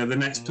 you know, the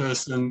next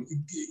person,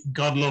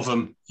 God love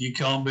them, you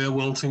can't be a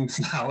wilting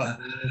flower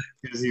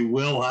because you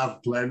will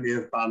have plenty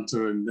of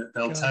banter and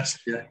they'll test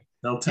you.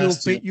 They'll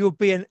test you. You'll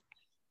be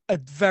a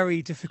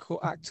very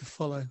difficult act to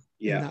follow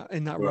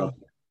in that role,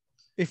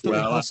 if not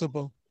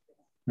impossible.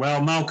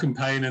 Well, Malcolm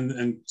Payne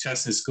and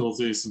Chestnut School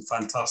do some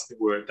fantastic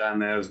work down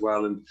there as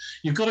well. And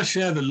you've got to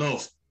share the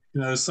love. You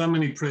know, so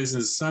many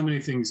prisoners, so many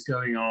things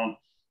going on.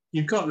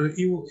 You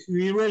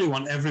really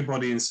want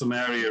everybody in some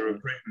area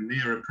of Britain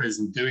near a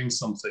prison doing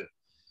something.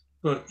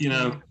 But, you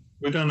know,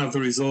 we don't have the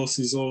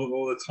resources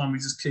all the time. We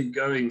just keep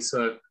going.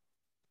 So,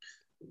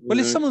 well,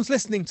 if someone's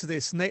listening to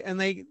this and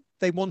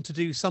they want to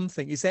do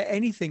something, is there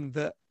anything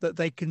that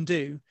they can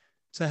do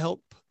to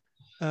help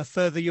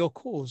further your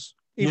cause?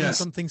 Even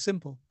something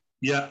simple?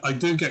 Yeah, I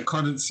do get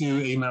quite a few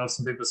emails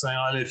from people saying,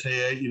 I live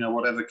here, you know,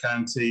 whatever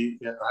county,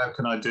 how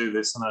can I do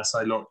this? And I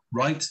say, look,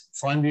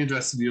 find the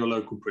address of your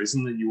local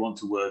prison that you want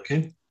to work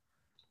in,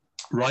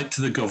 write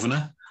to the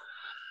governor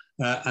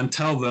and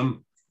tell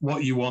them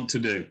what you want to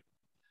do.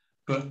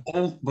 But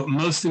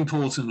most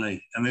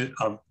importantly, and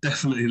I've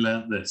definitely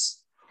learnt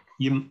this,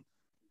 you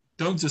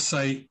don't just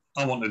say,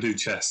 I want to do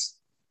chess.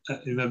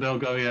 They'll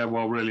go, yeah,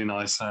 well, really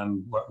nice,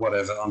 and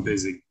whatever, I'm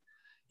busy.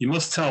 You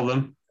must tell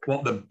them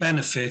what the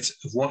benefit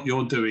of what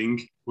you're doing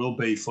will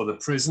be for the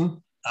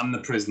prison and the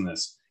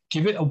prisoners.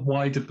 Give it a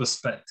wider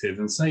perspective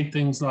and say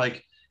things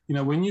like, you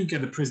know, when you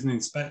get a prison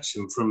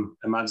inspection from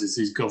Her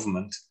Majesty's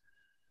government,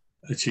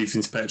 a chief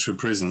inspector of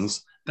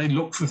prisons, they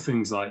look for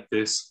things like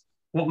this.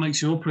 What makes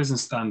your prison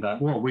stand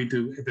out? Well, we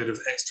do a bit of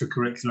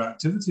extracurricular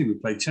activity. We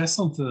play chess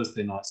on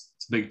Thursday nights.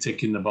 It's a big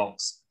tick in the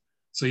box.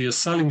 So you're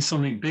selling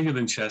something bigger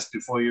than chess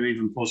before you're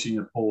even pushing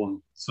a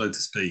pawn, so to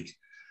speak.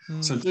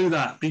 So do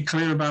that. Be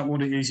clear about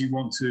what it is you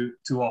want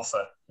to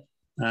offer,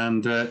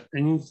 and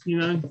you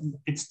know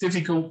it's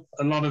difficult.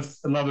 A lot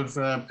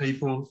of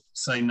people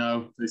say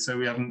no. They say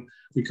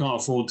we can't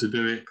afford to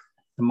do it.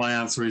 And my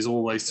answer is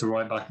always to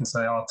write back and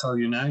say, I'll tell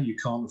you now, you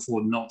can't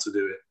afford not to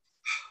do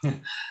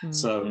it.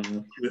 So,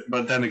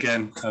 but then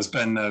again, as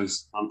Ben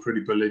knows, I'm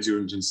pretty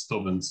belligerent and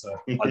stubborn. So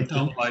I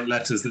don't like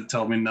letters that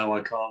tell me no,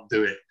 I can't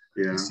do it.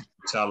 Yeah, it's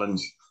a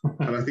challenge.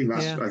 And I think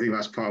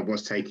that's part of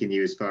what's taking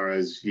you as far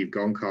as you've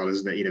gone, Carl,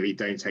 isn't it? You know, you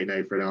don't take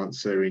no for an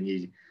answer, and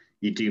you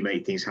do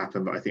make things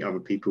happen, but I think other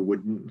people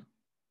wouldn't.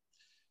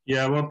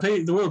 Yeah, well,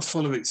 the world's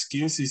full of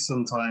excuses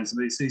sometimes,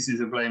 and it's easy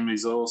to blame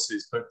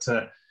resources. But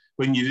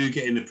when you do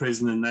get into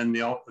prison, and then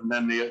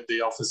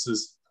the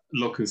officers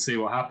look and see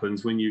what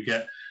happens when you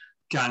get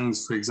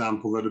gangs, for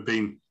example,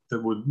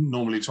 that would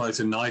normally try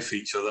to knife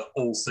each other,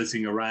 all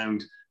sitting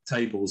around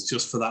tables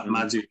just for that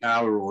magic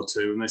hour or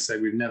two, and they say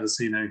we've never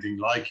seen anything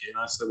like it. And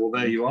I said, well,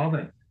 there you are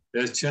then.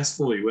 There's chess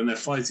for you. When they're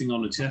fighting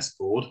on a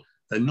chessboard,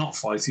 they're not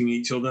fighting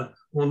each other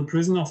or the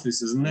prison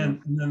officers, and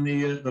then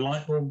the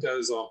light bulb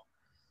goes on.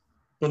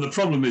 But the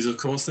problem is, of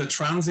course, they're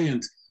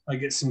transient. I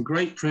get some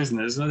great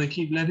prisoners, and they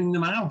keep letting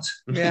them out.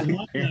 Yeah.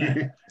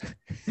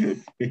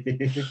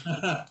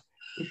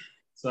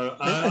 So,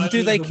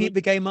 do they keep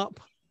the game up?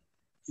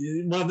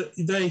 Well,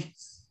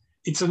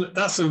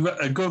 that's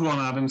a good one,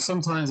 Adam.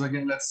 Sometimes I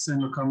get letters saying,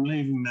 look, I'm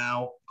leaving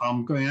now.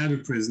 I'm going out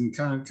of prison.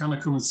 Can I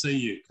come and see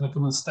you? Can I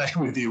come and stay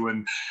with you?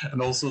 And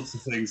all sorts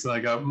of things. And I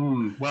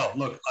go, well,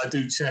 look, I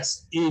do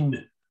chess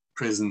in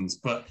prisons,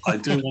 but I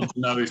do want to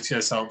know if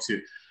chess helps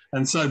you.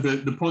 And so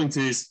the point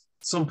is,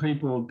 some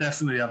people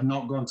definitely have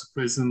not gone to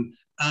prison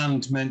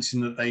and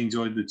mentioned that they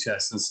enjoyed the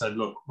chess and said,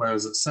 look,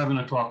 whereas at 7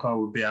 o'clock I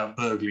would be out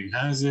burgling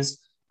houses,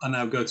 I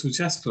now go to a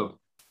chess club.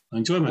 I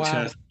enjoy my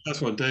chess.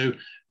 That's what I do.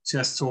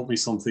 chess taught me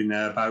something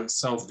there about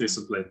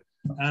self-discipline,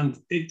 and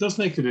it does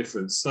make a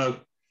difference. So,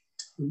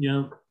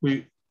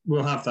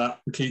 we'll have that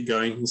and keep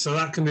going. And so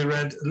that can be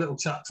read, a little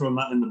chapter on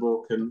that in the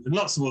book, and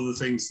lots of other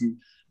things from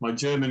my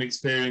German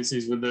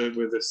experiences with a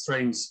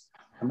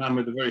man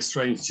with a very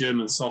strange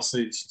German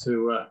sausage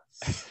to,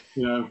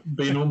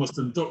 being almost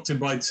abducted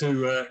by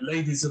two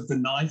ladies of the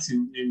night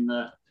in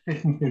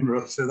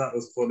Russia. That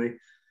was funny.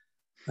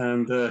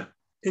 And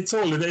it's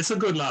a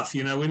good laugh.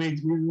 We all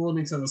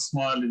need to have a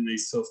smile in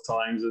these tough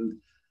times. And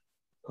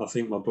I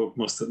think my book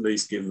must at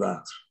least give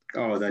that.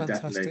 Oh, no,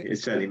 definitely. It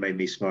certainly made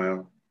me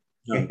smile.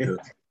 Oh, good.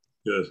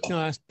 Good. No,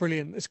 that's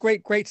brilliant. It's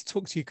great to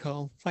talk to you,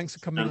 Carl. Thanks for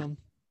coming on.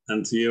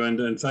 And to you,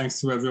 and thanks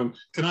to everyone.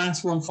 Can I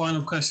ask one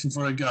final question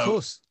before I go? Of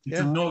course. It's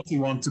a naughty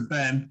one to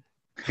Ben.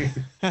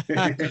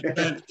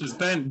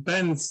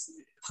 Ben's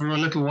for a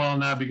little while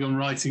now begun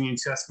writing in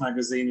Chess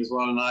Magazine as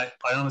well, and I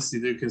honestly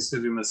do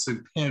consider him a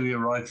superior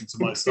writer to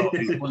myself.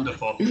 He's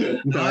wonderful. No,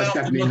 that's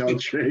definitely not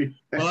true.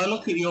 Well, I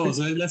look at yours.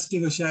 Let's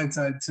give a shout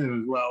out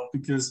too as well,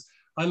 because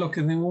I look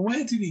and think, well,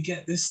 where did he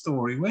get this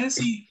story? Where's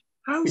he?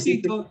 How's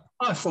he done?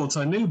 I thought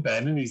I knew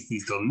Ben, and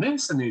he's done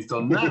this and he's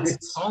done that.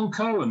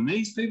 Sonko and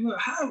these people.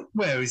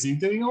 Where is he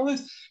doing all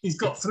this? He's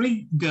got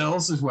 3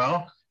 girls as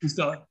well. He's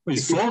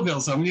 4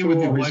 girls, haven't you,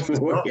 with your wife?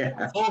 4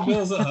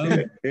 girls at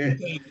home,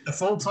 a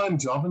full-time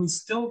job, and he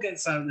still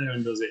gets out there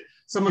and does it.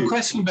 So my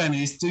question, Ben,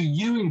 is: do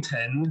you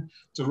intend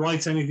to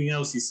write anything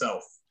else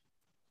yourself?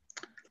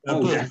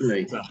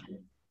 Definitely.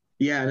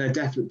 Yeah, no,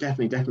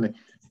 definitely.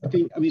 I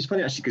think it's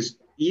funny actually, because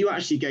you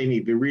actually gave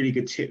me the really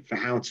good tip for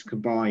how to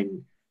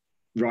combine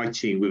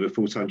writing with a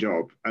full-time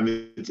job. I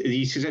mean,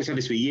 you said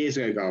this years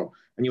ago, Carl,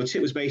 and your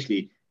tip was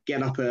basically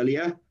get up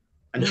earlier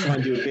and try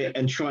and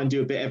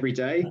do a bit every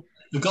day.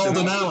 The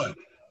golden hour.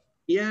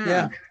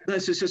 Yeah.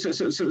 So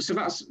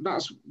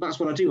that's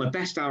what I do. My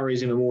best hour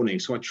is in the morning.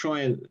 So I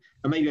try and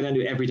maybe I don't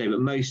do it every day, but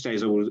most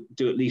days I will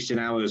do at least an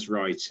hour's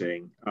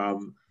writing. I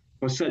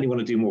certainly want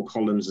to do more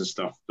columns and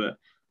stuff, but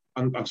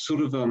I'm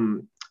sort of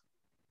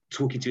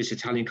talking to this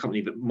Italian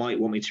company that might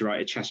want me to write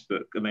a chess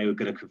book, and they were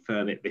going to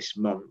confirm it this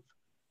month.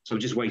 So I'm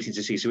just waiting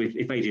to see. So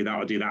if they do that,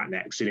 I'll do that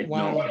next. And if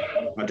not,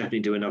 I'll definitely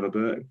do another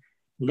book.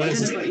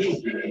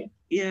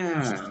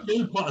 Yeah.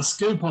 A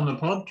scoop on the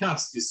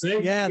podcast, you see?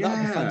 Yeah,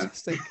 that'd be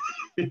fantastic.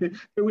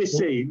 We'll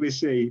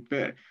see.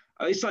 But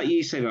it's like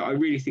you say, I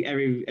really think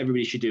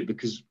everybody should do it,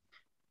 because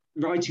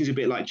writing is a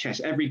bit like chess.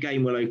 Every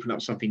game will open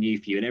up something new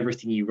for you, and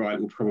everything you write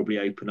will probably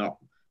open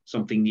up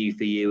something new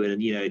for you.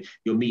 And,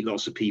 you'll meet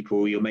lots of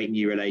people, you'll make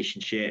new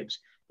relationships,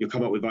 you'll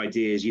come up with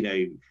ideas,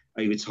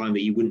 over time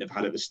that you wouldn't have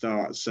had at the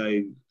start.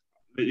 So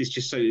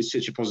it's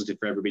such a positive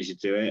for everybody to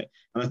do it.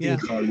 And I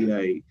think, Carl,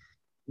 we'd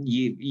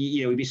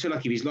be so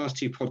lucky. These last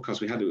 2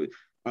 podcasts we had,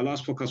 our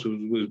last podcast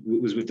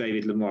was with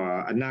David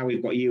Lamar, and now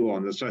we've got you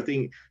on. So I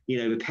think,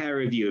 the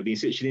pair of you have been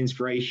such an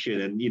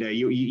inspiration, and,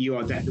 you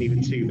are definitely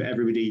the 2 that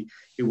everybody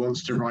who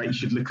wants to write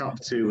should look up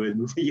to,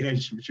 and,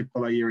 should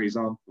follow your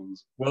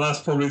examples. Well, that's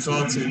probably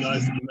far too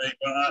nice for me.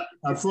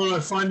 But before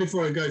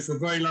I go, for the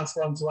very last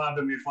one to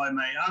Adam, if I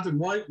may. Adam,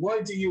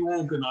 why do you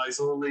organise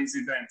all these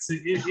events?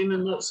 In a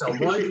nutshell,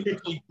 why do you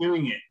keep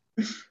doing it?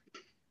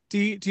 Do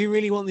you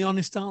really want the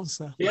honest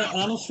answer? Yeah,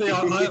 honestly,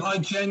 I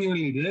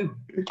genuinely do.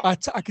 I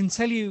can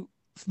tell you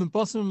from the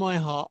bottom of my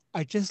heart,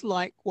 I just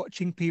like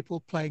watching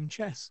people playing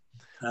chess.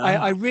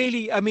 I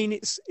mean,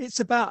 it's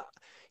about,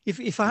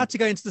 if I had to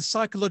go into the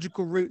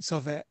psychological roots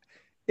of it,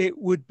 it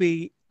would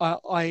be,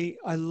 I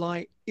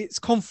like, it's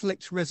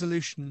conflict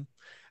resolution.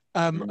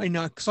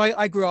 Because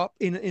I grew up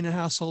in a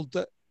household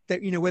that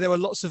where there were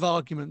lots of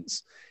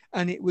arguments,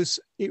 and there was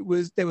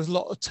a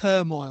lot of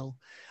turmoil.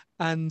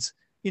 And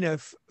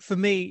for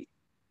me,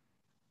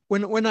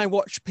 when I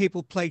watch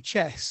people play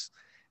chess,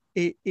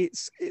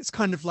 it's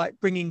kind of like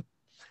bringing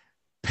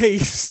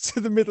peace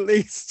to the Middle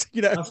East.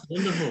 That's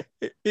wonderful.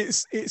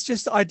 It's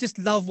just, I just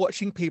love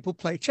watching people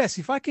play chess.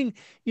 If I can,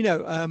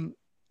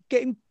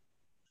 getting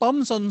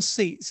bums on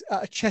seats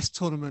at a chess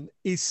tournament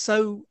is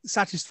so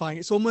satisfying.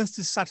 It's almost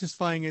as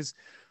satisfying as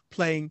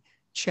playing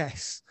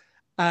chess,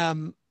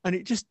 and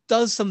it just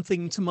does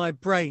something to my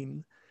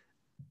brain,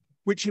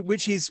 which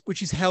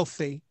is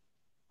healthy.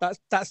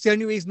 That's the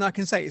only reason I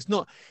can say. It's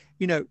not,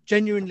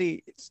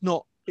 genuinely, it's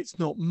not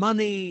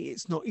money,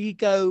 it's not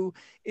ego,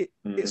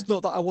 it's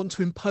not that I want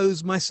to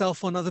impose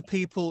myself on other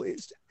people.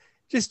 It's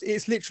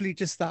literally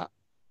just that.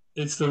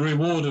 It's the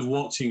reward of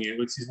watching it,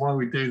 which is why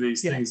we do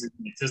these things.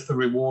 It's just the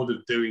reward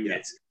of doing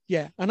it.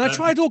 Yeah, and I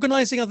tried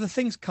organising other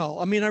things, Carl.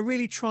 I mean, I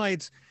really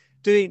tried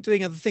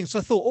doing other things. So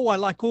I thought, I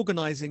like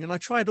organising, and I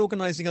tried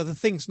organising other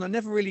things, and I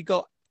never really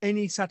got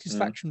any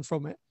satisfaction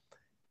from it.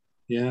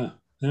 Yeah.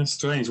 That's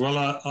strange. Well,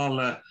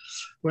 I'll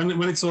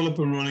when it's all up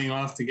and running,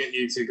 I'll have to get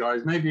you 2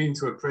 guys, maybe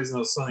into a prison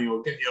or something,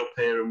 or get you up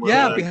here, and we'll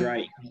that'd be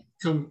great.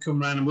 Come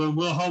round, and we'll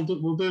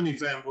do an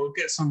event. We'll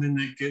get something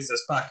that gets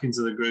us back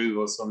into the groove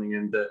or something,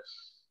 and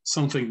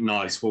something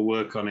nice. We'll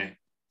work on it.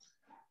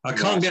 I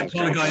can't get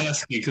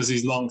Polygaievsky because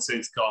he's long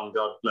since gone.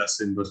 God bless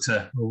him, but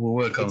we'll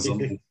work on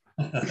something.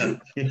 And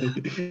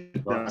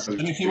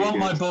if you want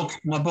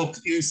my book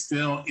is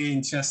still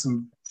in Chess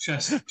and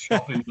chess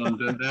shop in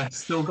London. They've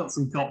still got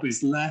some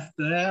copies left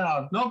there.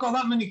 I've not got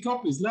that many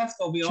copies left,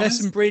 I'll be honest.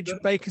 Chess and Bridge,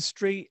 Baker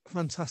Street,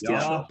 fantastic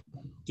shop.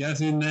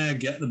 Get in there,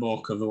 get the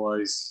book,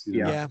 otherwise.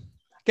 Yeah.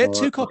 Get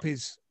 2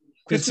 copies.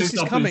 Christmas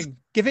is coming.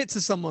 Give it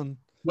to someone.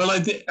 Well,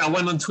 I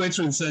went on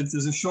Twitter and said,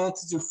 there's a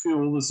shortage of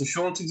fuel, there's a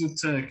shortage of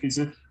turkeys.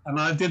 And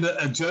I did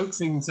a joke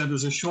thing and said,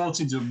 there's a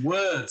shortage of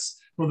words.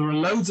 Well, there are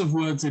loads of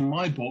words in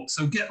my book,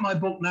 so get my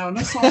book now. And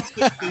that's all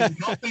 15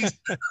 copies.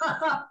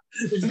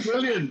 It's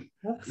brilliant.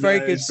 Very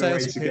good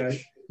sales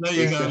pitch. There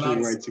you go,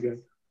 lads. Way to go.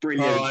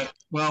 Brilliant. All right.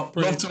 Well,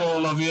 love to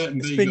all of you.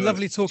 It's been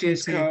lovely talking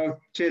Cheers, to you.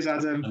 Carl. Cheers,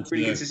 Adam.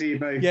 Really good to see you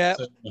both. Yeah.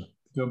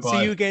 Goodbye.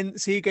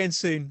 See you again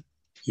soon.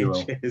 You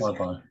will.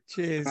 Bye-bye.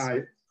 Cheers.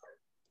 Bye.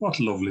 What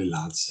lovely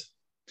lads.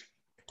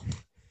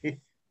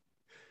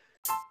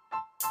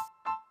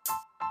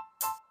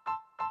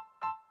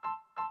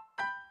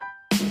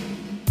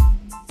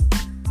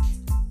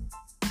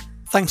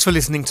 Thanks for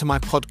listening to my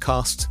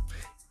podcast.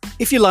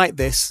 If you like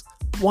this,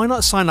 why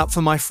not sign up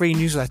for my free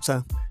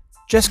newsletter?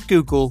 Just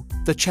Google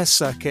The Chess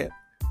Circuit.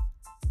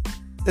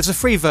 There's a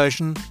free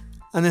version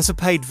and there's a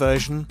paid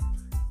version,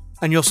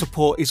 and your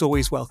support is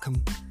always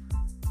welcome.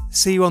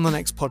 See you on the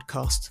next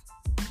podcast.